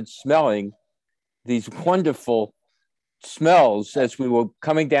started smelling these wonderful smells as we were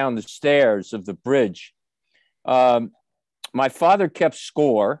coming down the stairs of the bridge. My father kept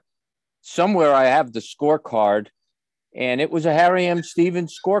score. Somewhere I have the scorecard, and it was a Harry M.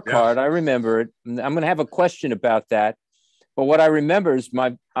 Stevens scorecard. Yeah. I remember it. I'm going to have a question about that. But what I remember is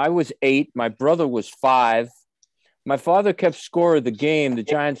I was 8, my brother was 5. My father kept score of the game. The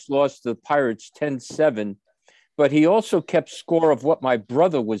Giants lost to the Pirates 10-7. But he also kept score of what my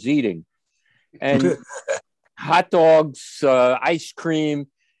brother was eating. And hot dogs, ice cream,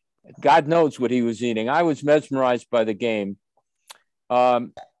 God knows what he was eating. I was mesmerized by the game.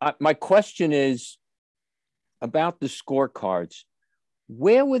 My question is about the scorecards.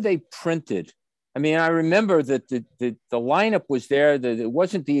 Where were they printed? I mean, I remember that the lineup was there. That it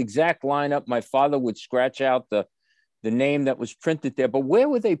wasn't the exact lineup. My father would scratch out the name that was printed there. But where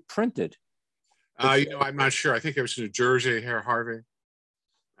were they printed? I'm not sure. I think it was New Jersey here, Harvey.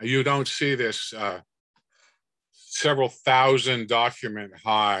 You don't see this several thousand document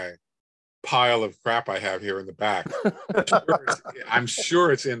high pile of crap I have here in the back. I'm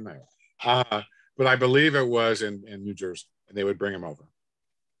sure it's in there. But I believe it was in New Jersey, and they would bring them over.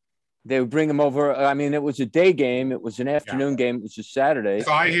 They would bring them over. I mean, it was a day game. It was an afternoon game. It was a Saturday.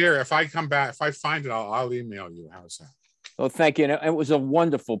 If I come back, if I find it, I'll email you. How's that? Oh, thank you. And it was a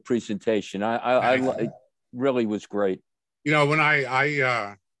wonderful presentation. It really was great.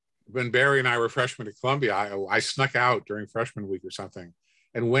 When Barry and I were freshmen at Columbia, I snuck out during freshman week or something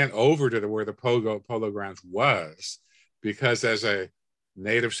and went over to where the Polo Grounds was, because as a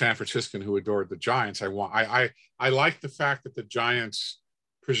native San Franciscan who adored the Giants, I liked the fact that the Giants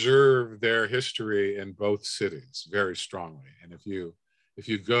preserve their history in both cities very strongly. And if you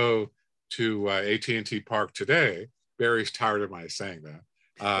go to AT&T Park today, Barry's tired of my saying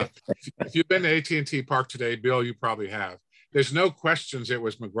that. If you've been to AT&T Park today, Bill, you probably have. There's no questions it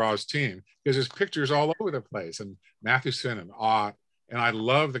was McGraw's team, because his pictures all over the place, and Mathewson and Ott, and I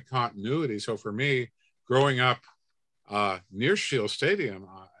love the continuity. So for me, growing up near Shield Stadium,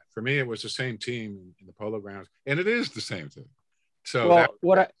 for me, it was the same team in the Polo Grounds, and it is the same team. So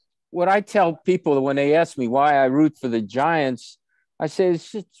what I tell people when they ask me why I root for the Giants, I say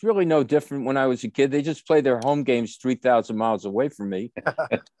it's really no different when I was a kid. They just play their home games 3,000 miles away from me.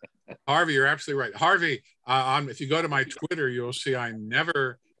 Harvey, you're absolutely right. Harvey, if you go to my Twitter, you'll see I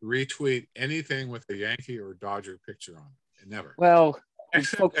never retweet anything with a Yankee or Dodger picture on it. Never. Well,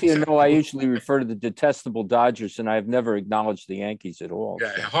 folks here know I usually refer to the detestable Dodgers, and I've never acknowledged the Yankees at all.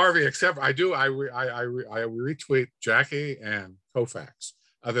 Yeah, so. Harvey, except I retweet Jackie and Koufax.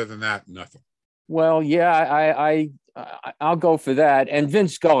 Other than that, nothing. Well, yeah, I'll go for that. And Vin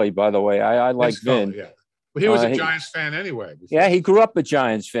Scully, by the way, I like Vin. Yeah, but he was a Giants fan anyway. Before. Yeah, he grew up a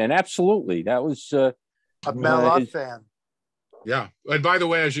Giants fan. Absolutely, that was a Melot fan. Yeah, and by the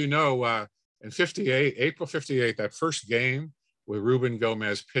way, as you know, in '58, April '58, that first game with Ruben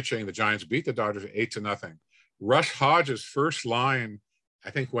Gomez pitching, the Giants beat the Dodgers 8-0. Rush Hodges' first line, I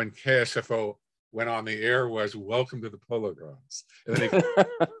think, when KSFO went on the air, was "Welcome to the Polo Grounds," and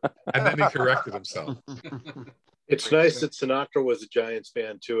then he corrected himself. It's nice that Sinatra was a Giants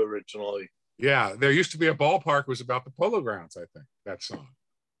fan too originally. Yeah, there used to be a ballpark was about the Polo Grounds. I think that song.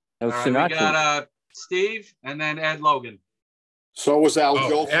 All right, we got Steve and then Ed Logan. So was Al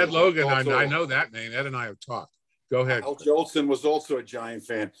Jolson. Ed Logan, I know that name. Ed and I have talked. Go ahead. Al Jolson was also a Giant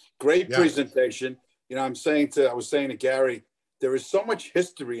fan. Great presentation. You know, I was saying to Gary, there is so much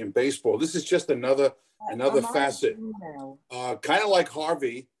history in baseball. This is just another facet. Kind of like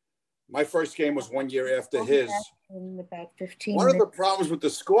Harvey. My first game was 1 year after his. About 15 One of the problems with the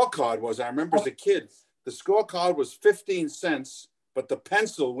scorecard was, I remember as a kid, the scorecard was 15 cents, but the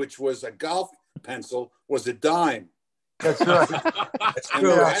pencil, which was a golf pencil, was a dime. That's right.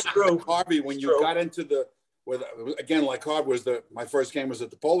 That's true. Harvey, when you got into again, like Harvey was my first game was at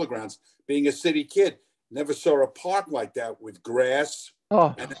the Polo Grounds. Being a city kid, never saw a park like that with grass,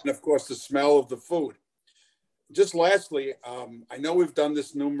 and then of course the smell of the food. Just lastly, I know we've done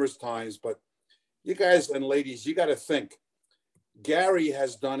this numerous times, but you guys and ladies, you got to think. Gary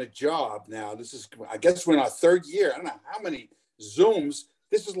has done a job now. This is, I guess, we're in our third year. I don't know how many Zooms.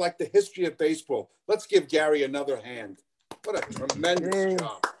 This is like the history of baseball. Let's give Gary another hand. What a tremendous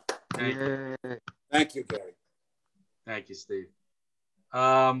job. Thank you, Gary. Thank you, Steve.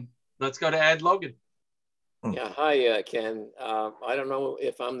 Let's go to Ed Logan. Yeah, hi, Ken. I don't know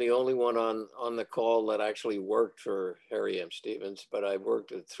if I'm the only one on the call that actually worked for Harry M. Stevens, but I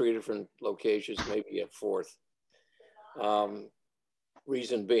worked at 3 different locations, maybe a fourth.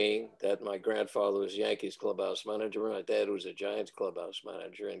 Reason being that my grandfather was Yankees clubhouse manager, my dad was a Giants clubhouse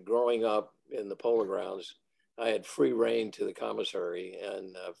manager, and growing up in the Polo Grounds, I had free reign to the commissary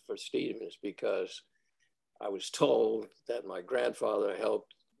and for Stevens, because I was told that my grandfather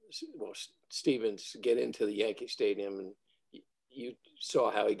helped Stevens get into the Yankee Stadium, and you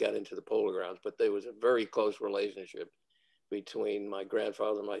saw how he got into the Polo Grounds, but there was a very close relationship between my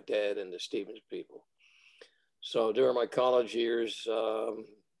grandfather, my dad, and the Stevens people. So during my college years,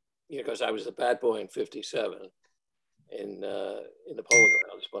 because I was the bat boy in '57 in the Polo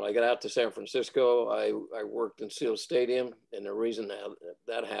Grounds, when I got out to San Francisco, I worked in Seal Stadium, and the reason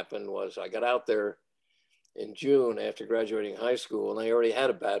that happened was I got out there in June after graduating high school, and I already had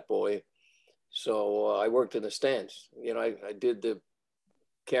a bat boy. So I worked in the stands. You know, I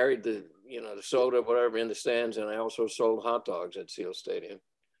carried the soda, whatever, in the stands, and I also sold hot dogs at Seal Stadium.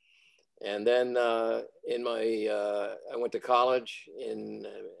 And then I went to college and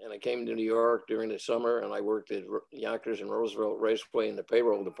I came to New York during the summer, and I worked at Yonkers and Roosevelt Raceway in the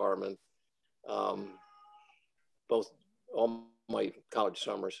payroll department, both all my college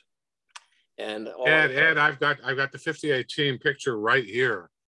summers. And Ed, I've got the '58 team picture right here,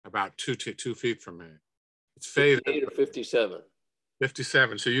 about 2 feet from me. It's faded. 58 or 57.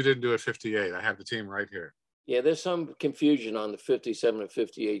 57. So you didn't do a '58. I have the team right here. Yeah, there's some confusion on the 57 and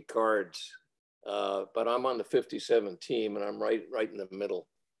 58 cards, but I'm on the 57 team, and I'm right in the middle,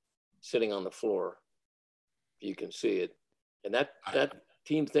 sitting on the floor. You can see it, and that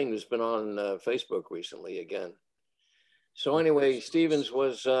team thing has been on Facebook recently again. So anyway, Stevens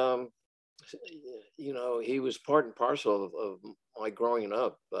was, he was part and parcel of my growing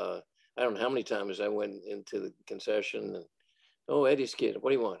up. I don't know how many times I went into the concession and, oh, Eddie's kid, what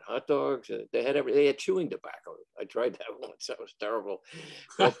do you want? Hot dogs? They had chewing tobacco. I tried that once. That was terrible.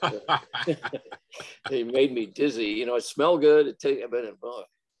 But, they made me dizzy. It smelled good. It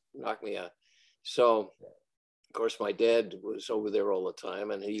knocked me out. So, of course, my dad was over there all the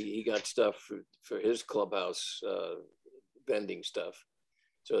time, and he got stuff for his clubhouse vending stuff.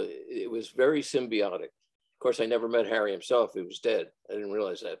 So it was very symbiotic. Of course, I never met Harry himself. He was dead. I didn't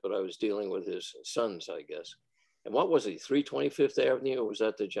realize that, but I was dealing with his sons, I guess. And what was he, 325th Avenue, or was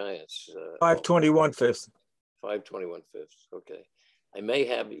that the Giants? 521 Fifth. 521 Fifth, okay. I may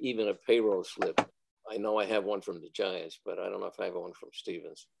have even a payroll slip. I know I have one from the Giants, but I don't know if I have one from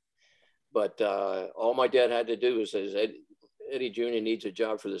Stevens. But all my dad had to do was say, Eddie Jr. needs a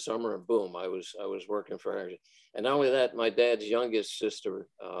job for the summer, and boom, I was working for Harry. And not only that, my dad's youngest sister,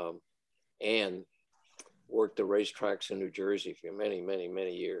 Ann, worked the racetracks in New Jersey for many, many,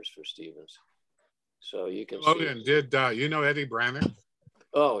 many years for Stevens. So you can Logan, did you know Eddie Brannick?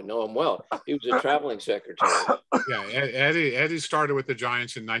 Oh, know him well. He was a traveling secretary. Yeah, Eddie started with the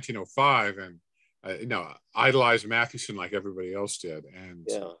Giants in 1905 and, idolized Mathewson like everybody else did. And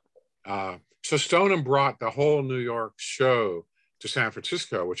so Stoneham brought the whole New York show to San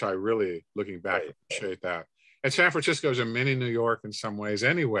Francisco, which I really, looking back, appreciate that. And San Francisco is a mini New York in some ways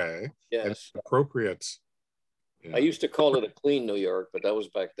anyway. Yes. It's appropriate. I used to call it a clean New York, but that was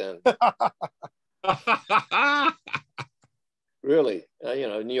back then. Really,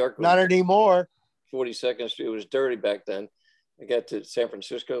 New York. Not anymore. 42nd Street. It was dirty back then. I got to San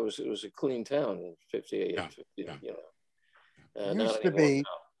Francisco. It was a clean town in 58. Yeah. 50, Used to be. Now.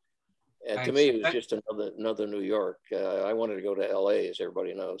 And to me, it was just another New York. I wanted to go to LA, as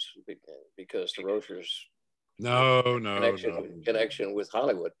everybody knows, because the Rochers. Connection with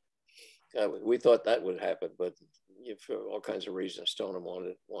Hollywood. We thought that would happen, but for all kinds of reasons, Stoneham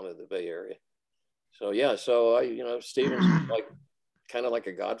wanted the Bay Area. So I, Stevens was kind of like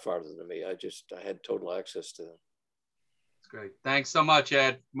a godfather to me. I had total access to them. That's great. Thanks so much,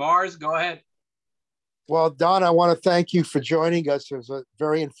 Ed. Mars, go ahead. Well, Don, I want to thank you for joining us. It was a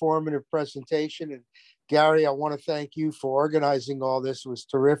very informative presentation. And Gary, I want to thank you for organizing all this. It was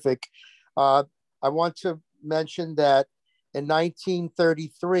terrific. I want to mention that in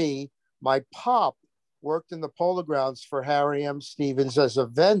 1933, my pop worked in the Polo Grounds for Harry M. Stevens as a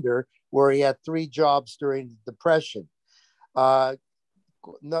vendor, where he had 3 jobs during the Depression. The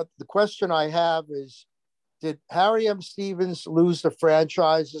question I have is, did Harry M. Stevens lose the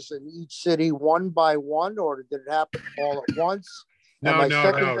franchises in each city one by one, or did it happen all at once? No.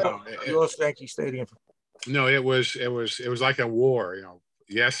 Lost Yankee Stadium. No, it was like a war.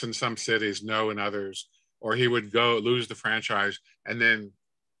 Yes in some cities, no in others. Or he would go lose the franchise and then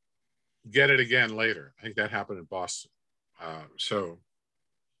get it again later. I think that happened in Boston.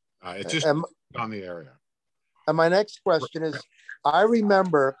 It's just on the area. And my next question is, I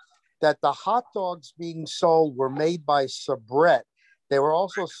remember that the hot dogs being sold were made by Sabret. They were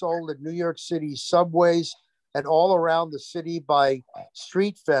also sold in New York City subways and all around the city by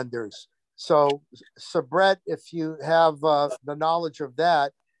street vendors. So Sabret, if you have the knowledge of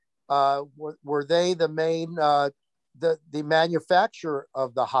that, were they the main, the manufacturer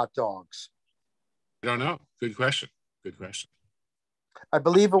of the hot dogs? I don't know. Good question. I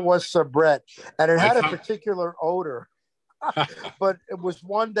believe it was Sabret, and it had a particular odor, but it was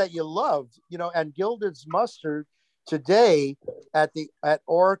one that you loved, and Gildan's mustard today at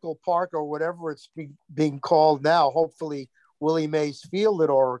Oracle Park, or whatever it's being called now, hopefully Willie Mays Field at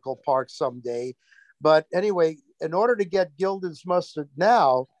Oracle Park someday. But anyway, in order to get Gildan's mustard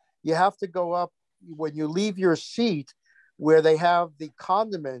now, you have to go up when you leave your seat where they have the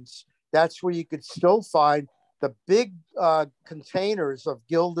condiments. That's where you could still find the big containers of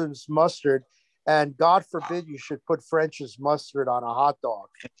Gildan's mustard. And God forbid you should put French's mustard on a hot dog.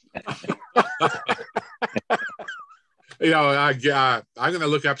 I'm going to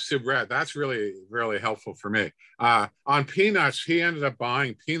look up Subret. That's really, really helpful for me. On peanuts, he ended up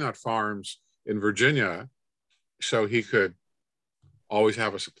buying peanut farms in Virginia so he could always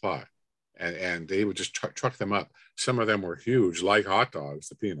have a supply. And they would just truck them up. Some of them were huge, like hot dogs,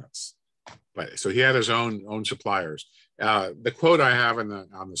 the peanuts. But so he had his own suppliers. The quote I have on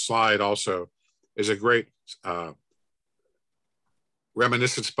the slide also is a great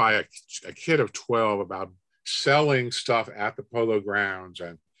reminiscence by a kid of 12 about selling stuff at the Polo Grounds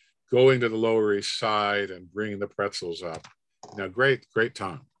and going to the Lower East Side and bringing the pretzels up. Great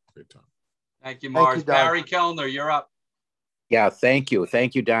time. Thank you, Mars. Barry Kellner, you're up. Yeah, thank you.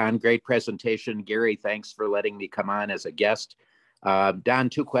 Thank you, Don. Great presentation. Gary, thanks for letting me come on as a guest. Don,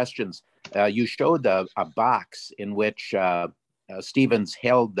 2 questions. You showed a box in which Stevens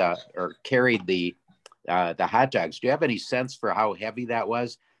held or carried the hot dogs. Do you have any sense for how heavy that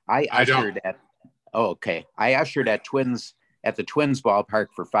was? I ushered at the Twins ballpark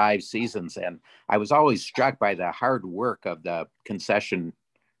for 5 seasons, and I was always struck by the hard work of the concessions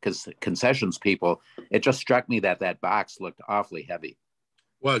people. It just struck me that box looked awfully heavy.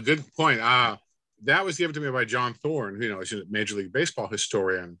 Well, good point. That was given to me by John Thorne, is a Major League Baseball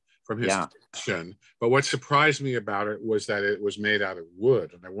historian from his section. But what surprised me about it was that it was made out of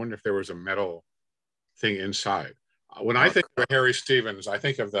wood, and I wonder if there was a metal thing inside. When I think of Harry Stevens, I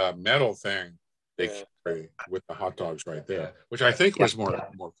think of the metal thing they carry with the hot dogs right there, which I think was more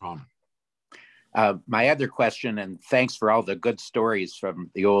common. My other question, and thanks for all the good stories from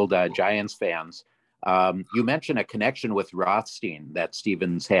the old Giants fans. You mentioned a connection with Rothstein that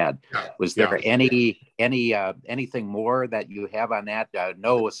Stevens had. Was there anything more that you have on that?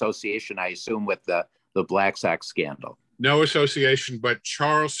 No association, I assume, with the the Black Sox scandal. No association, but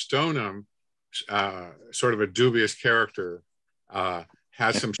Charles Stoneham, sort of a dubious character,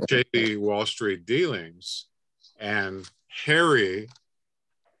 has some shady Wall Street dealings, and Harry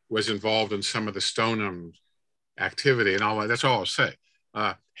was involved in some of the Stoneham activity and all that. That's all I'll say.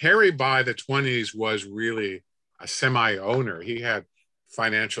 Harry by the 20s was really a semi-owner. He had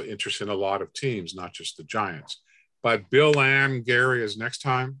financial interest in a lot of teams, not just the Giants. But Bill Lamb, Gary, is next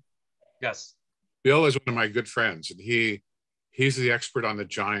time. Yes. Bill is one of my good friends, and he's the expert on the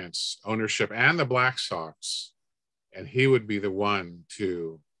Giants ownership and the Black Sox, and he would be the one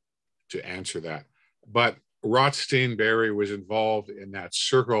to answer that. But Rothstein Berry was involved in that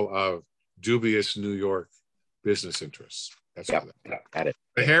circle of dubious New York business interests. That's all that. Got it.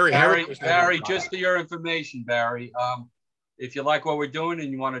 But Barry, just for your information, Barry, if you like what we're doing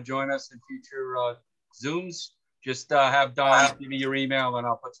and you want to join us in future Zooms, just have Don give me your email and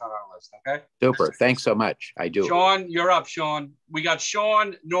I'll put it on our list, okay? Super. Thanks so much. I do. Sean, you're up, Sean. We got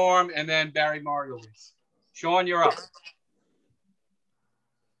Sean, Norm, and then Barry Margulies. Sean, you're up.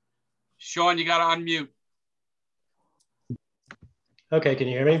 Sean, you got to unmute. Okay, can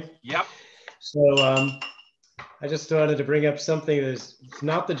you hear me? Yep. So I just wanted to bring up something that's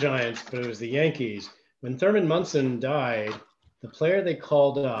not the Giants, but it was the Yankees. When Thurman Munson died, the player they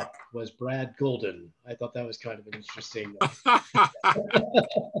called up was Brad Golden. I thought that was kind of an interesting.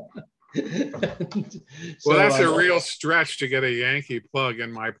 Well, that's a real stretch to get a Yankee plug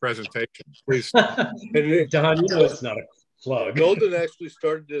in my presentation. Please. Don, you know it's not a plug. Golden actually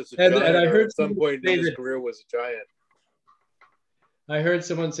started as a Giant, and I heard at some point in his career was a Giant. I heard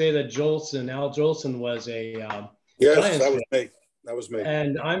someone say that Al Jolson was a yes, Giants that was me. That was me.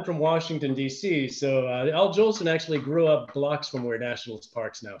 And I'm from Washington, D.C. So Al Jolson actually grew up blocks from where National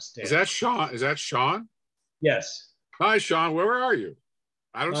Parks now stand. Is that Sean? Is that Sean? Yes. Hi, Sean. Where are you?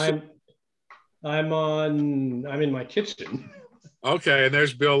 I don't see. I'm in my kitchen. Okay, and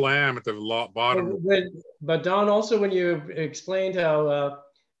there's Bill Lamb at the bottom. But Don, also when you explained how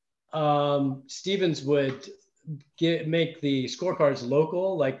Stevens would make the scorecards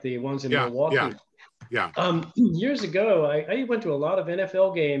local, like the ones in Milwaukee. Yeah. Years ago, I went to a lot of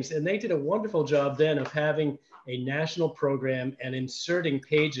NFL games, and they did a wonderful job then of having a national program and inserting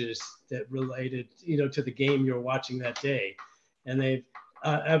pages that related, to the game you're watching that day. And they've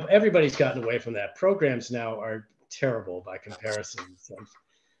everybody's gotten away from that. Programs now are terrible by comparison.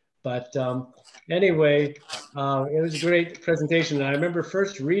 But anyway, it was a great presentation. And I remember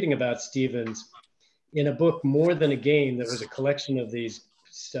first reading about Stevens in a book, More Than a Game, that was a collection of these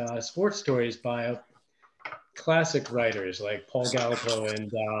sports stories by classic writers like Paul Gallico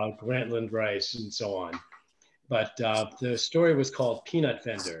and Grantland Rice and so on. But the story was called Peanut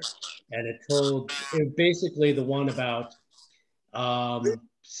Vendor, and it basically the one about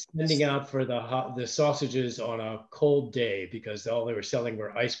sending out for the sausages on a cold day because all they were selling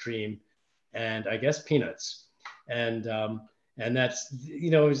were ice cream and I guess peanuts. And that's,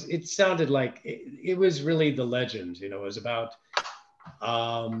 it sounded like it was really the legend, it was about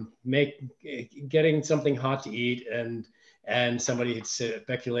getting something hot to eat, and somebody had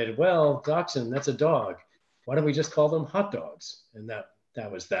speculated, well, dachshund, that's a dog. Why don't we just call them hot dogs? And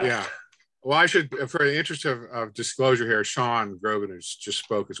that was that. Yeah. Well, I should, for the interest of disclosure here, Sean Grogan, who just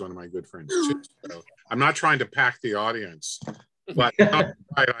spoke, is one of my good friends too. So I'm not trying to pack the audience, but I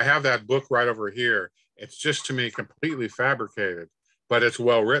have that book right over here. It's just, to me, completely fabricated, but it's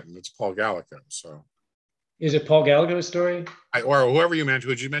well written. It's Paul Gallico. So, is it Paul Gallico's story? Or whoever you mentioned?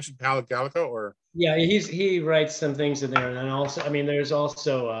 Would you mention Paul Gallico or? Yeah, he writes some things in there, and then also, there's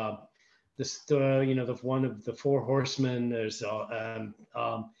also the one of the Four Horsemen. There's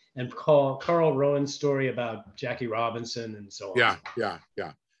and Carl Rowan's story about Jackie Robinson and so on.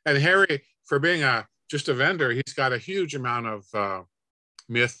 Yeah. And Harry, for being just a vendor, he's got a huge amount of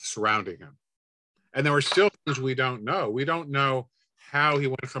myth surrounding him. And there were still things we don't know. We don't know how he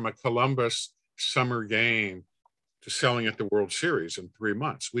went from a Columbus summer game to selling at the World Series in 3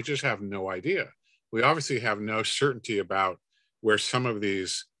 months. We just have no idea. We obviously have no certainty about where some of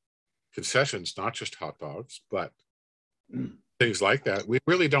these concessions, not just hot dogs, but things like that, we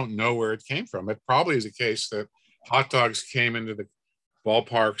really don't know where it came from. It probably is a case that hot dogs came into the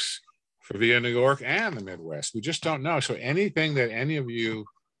ballparks via New York and the Midwest. We just don't know. So anything that any of you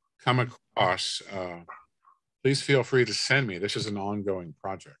come across, please feel free to send me. This is an ongoing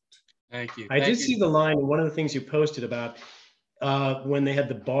project. Thank you. I did see the line, one of the things you posted about when they had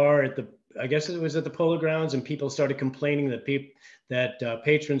the bar at I guess it was at the Polo Grounds, and people started complaining that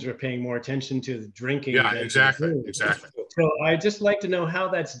patrons were paying more attention to the drinking. Yeah, exactly. So I just like to know how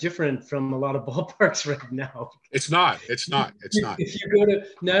that's different from a lot of ballparks right now. It's not. If you go to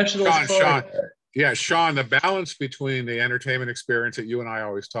National Park, Yeah, Sean, the balance between the entertainment experience that you and I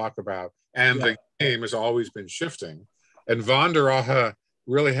always talk about and the game has always been shifting. And Von der Ahe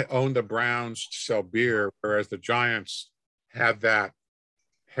really owned the Browns to sell beer, whereas the Giants had that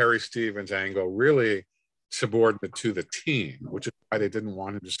Harry Stevens angle really subordinate to the team, which is why they didn't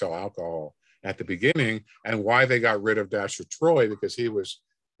want him to sell alcohol at the beginning and why they got rid of Dasher Troy, because he was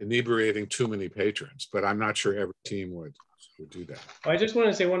inebriating too many patrons. But I'm not sure every team would do that. I just want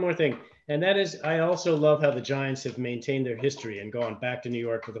to say one more thing, and that is I also love how the Giants have maintained their history and gone back to New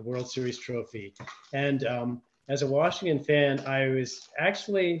York with a World Series trophy. And as a Washington fan, I was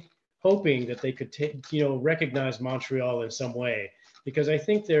actually hoping that they could recognize Montreal in some way, because I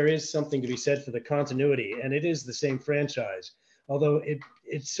think there is something to be said for the continuity, and it is the same franchise. Although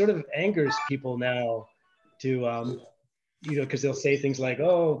it sort of angers people now to because they'll say things like,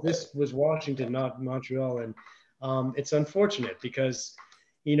 "Oh, this was Washington, not Montreal," and it's unfortunate because,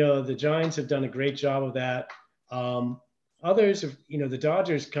 the Giants have done a great job of that. Others have, the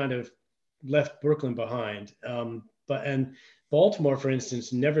Dodgers kind of left Brooklyn behind. And Baltimore, for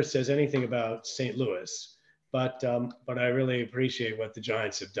instance, never says anything about St. Louis. But I really appreciate what the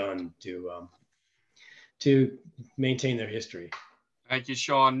Giants have done to maintain their history. Thank you,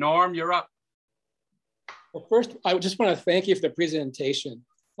 Sean. Norm, you're up. Well, first, I just want to thank you for the presentation.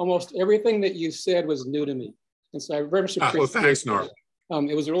 Almost everything that you said was new to me. And so I very much appreciate it. Well, thanks, Norm.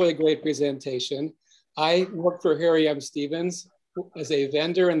 It was a really great presentation. I worked for Harry M. Stevens as a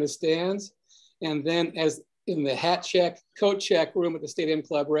vendor in the stands, and then as in the hat check, coat check room at the Stadium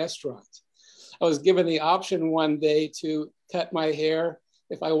Club restaurant. I was given the option one day to cut my hair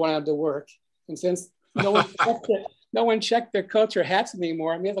if I wanted to work. And since no one checked their coats or hats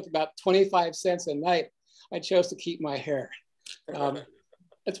anymore, I made like about 25 cents a night. I chose to keep my hair. I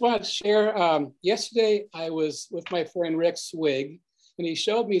just wanted to share, yesterday I was with my friend Rick Swig, and he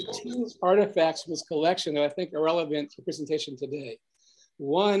showed me two artifacts from his collection that I think are relevant to the presentation today.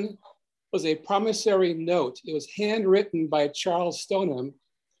 One was a promissory note. It was handwritten by Charles Stoneham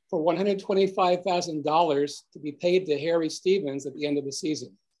for $125,000 to be paid to Harry Stevens at the end of the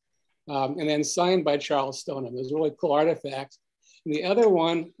season, and then signed by Charles Stoneham. It was a really cool artifact. And the other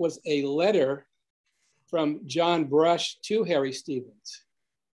one was a letter from John Brush to Harry Stevens.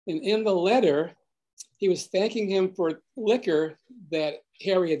 And in the letter, he was thanking him for liquor that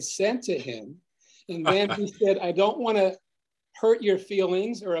Harry had sent to him. And then he said, "I don't want to hurt your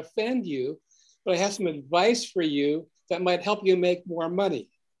feelings or offend you, but I have some advice for you that might help you make more money."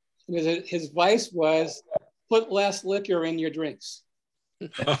 And his advice was, put less liquor in your drinks.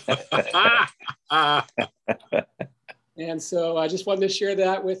 And so I just wanted to share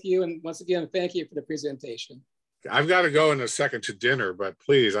that with you. And once again, thank you for the presentation. I've got to go in a second to dinner, but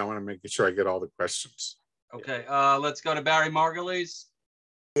please, I want to make sure I get all the questions. Okay, let's go to Barry Margulies.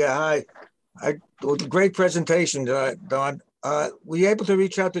 Yeah, great presentation, Don. Were you able to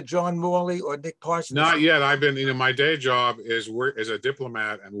reach out to John Morley or Nick Parsons? Not yet. I've been, my day job is work as a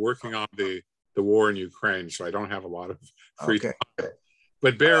diplomat and working on the war in Ukraine, so I don't have a lot of free time.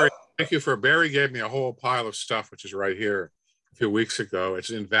 But Barry, Barry gave me a whole pile of stuff, which is right here a few weeks ago.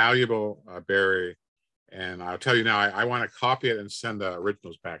 It's invaluable, Barry. And I'll tell you now, I want to copy it and send the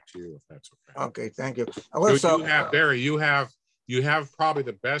originals back to you, if that's okay. Okay, thank you. Also, you have, Barry, you have probably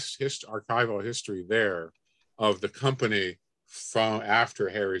the best archival history there of the company from after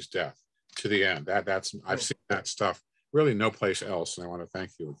Harry's death to the end. I've seen that stuff really no place else, and I want to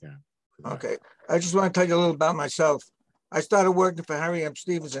thank you again. Okay, I just want to tell you a little about myself. I started working for Harry M.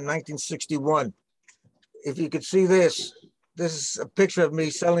 Stevens in 1961. If you could see this. This is a picture of me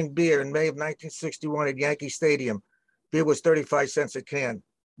selling beer in May of 1961 at Yankee Stadium. Beer was 35 cents a can.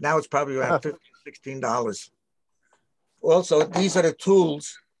 Now it's probably around $15, $16. Also, these are the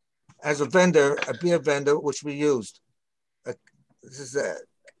tools as a vendor, a beer vendor, which we used. This is a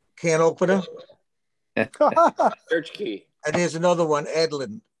can opener. Search key. And here's another one,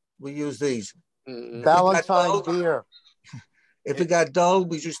 Edlin. We use these. Valentine beer. If it got dull,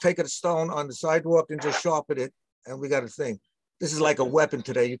 we just take a stone on the sidewalk and just sharpen it. And we got a thing. This is like a weapon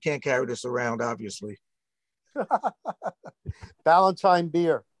today. You can't carry this around, obviously. Valentine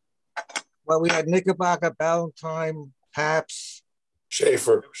beer. Well, we had Knickerbocker, Valentine, Pabst.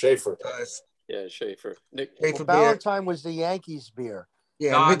 Schaefer. Yeah, Schaefer. Well, Valentine was the Yankees beer.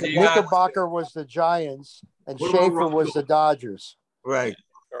 Yeah, Don, Knickerbocker was the Giants, and Schaefer was the Dodgers. Right.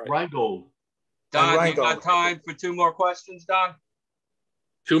 Rheingold. Don, you got time for two more questions, Don?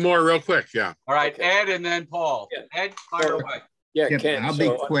 Two more real quick, yeah. All right, Ed and then Paul. Yeah. Ed, fire away. Yeah, Ken. I'll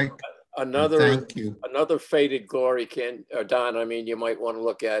be quick. Another faded glory, Ken, Don, I mean, you might want to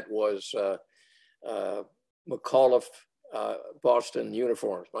look at was McAuliffe Boston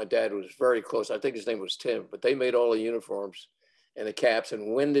uniforms. My dad was very close. I think his name was Tim, but they made all the uniforms and the caps.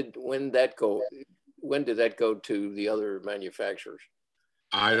 And when did that go to the other manufacturers?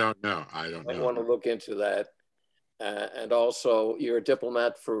 I don't know. I don't know. I want to look into that. And also, you're a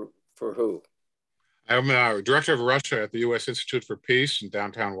diplomat for who? I'm a director of Russia at the U.S. Institute for Peace in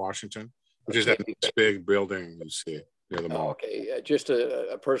downtown Washington, which is that big building you see near the mall. Okay, just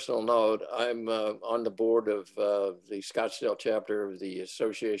a personal note. I'm on the board of the Scottsdale chapter of the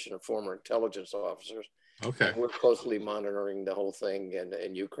Association of Former Intelligence Officers. Okay. And we're closely monitoring the whole thing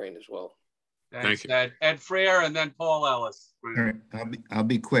in Ukraine as well. Thanks, Ed. Ed Freer and then Paul Ellis. All right, I'll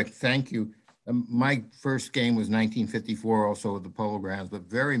be quick. Thank you. My first game was 1954, also at the Polo Grounds, but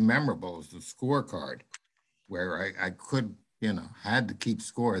very memorable is the scorecard, where I could, had to keep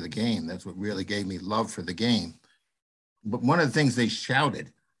score of the game. That's what really gave me love for the game. But one of the things they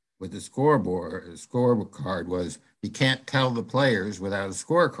shouted with the scorecard was, you can't tell the players without a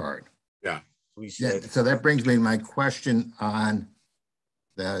scorecard. Yeah. So that brings me to my question on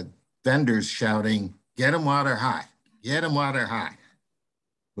the vendors shouting, get them while they're hot, get them while they're hot.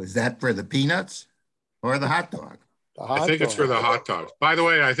 Was that for the peanuts or the hot dog? I think it's for the hot dogs. By the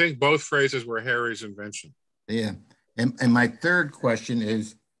way, I think both phrases were Harry's invention. Yeah. And my third question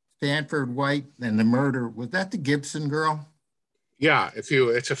is, Stanford White and the murder, was that the Gibson girl? Yeah, it's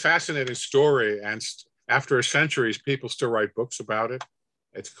a fascinating story. And after centuries, people still write books about it.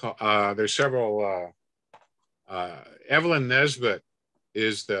 It's called, there's several, Evelyn Nesbit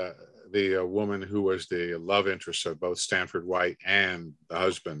is the woman who was the love interest of both Stanford White and the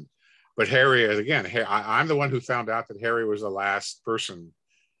husband. But Harry, again, I'm the one who found out that Harry was the last person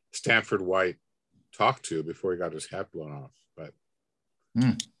Stanford White talked to before he got his hat blown off. But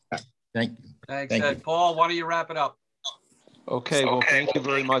thank you. Thanks, Ed. Paul, why don't you wrap it up? Okay, well, thank you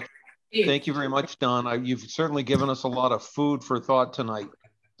very much. Thank you very much, Don. You've certainly given us a lot of food for thought tonight.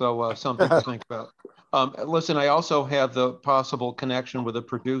 So something to think about. Listen, I also have the possible connection with a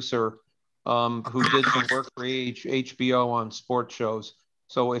producer who did some work for HBO on sports shows.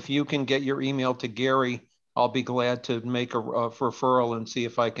 So if you can get your email to Gary, I'll be glad to make a referral and see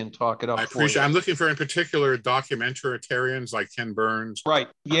if I can talk it up. I appreciate. I'm looking for, in particular, documentarians like Ken Burns. Right.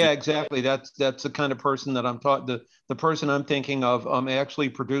 Yeah, exactly. That's the kind of person that I'm talking. The person I'm thinking of actually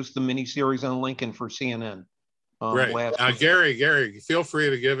produced the miniseries on Lincoln for CNN. Great. Gary, feel free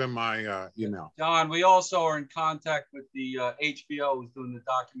to give him my email. Don, we also are in contact with the HBO who's doing the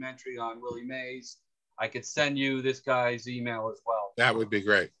documentary on Willie Mays. I could send you this guy's email as well. That would be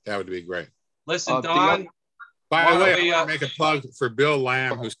great. That would be great. Listen, Don. By the way, I want to make a plug for Bill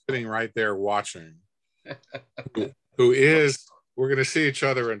Lamb, who's sitting right there watching, who is, we're going to see each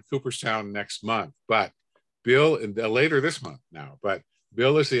other in Cooperstown next month, but Bill, later this month now, but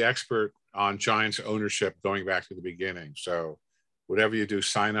Bill is the expert on Giants ownership going back to the beginning. So whatever you do,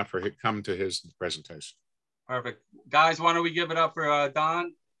 sign up for come to his presentation. Perfect. Guys, why don't we give it up for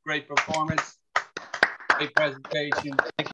Don? Great performance. Great presentation.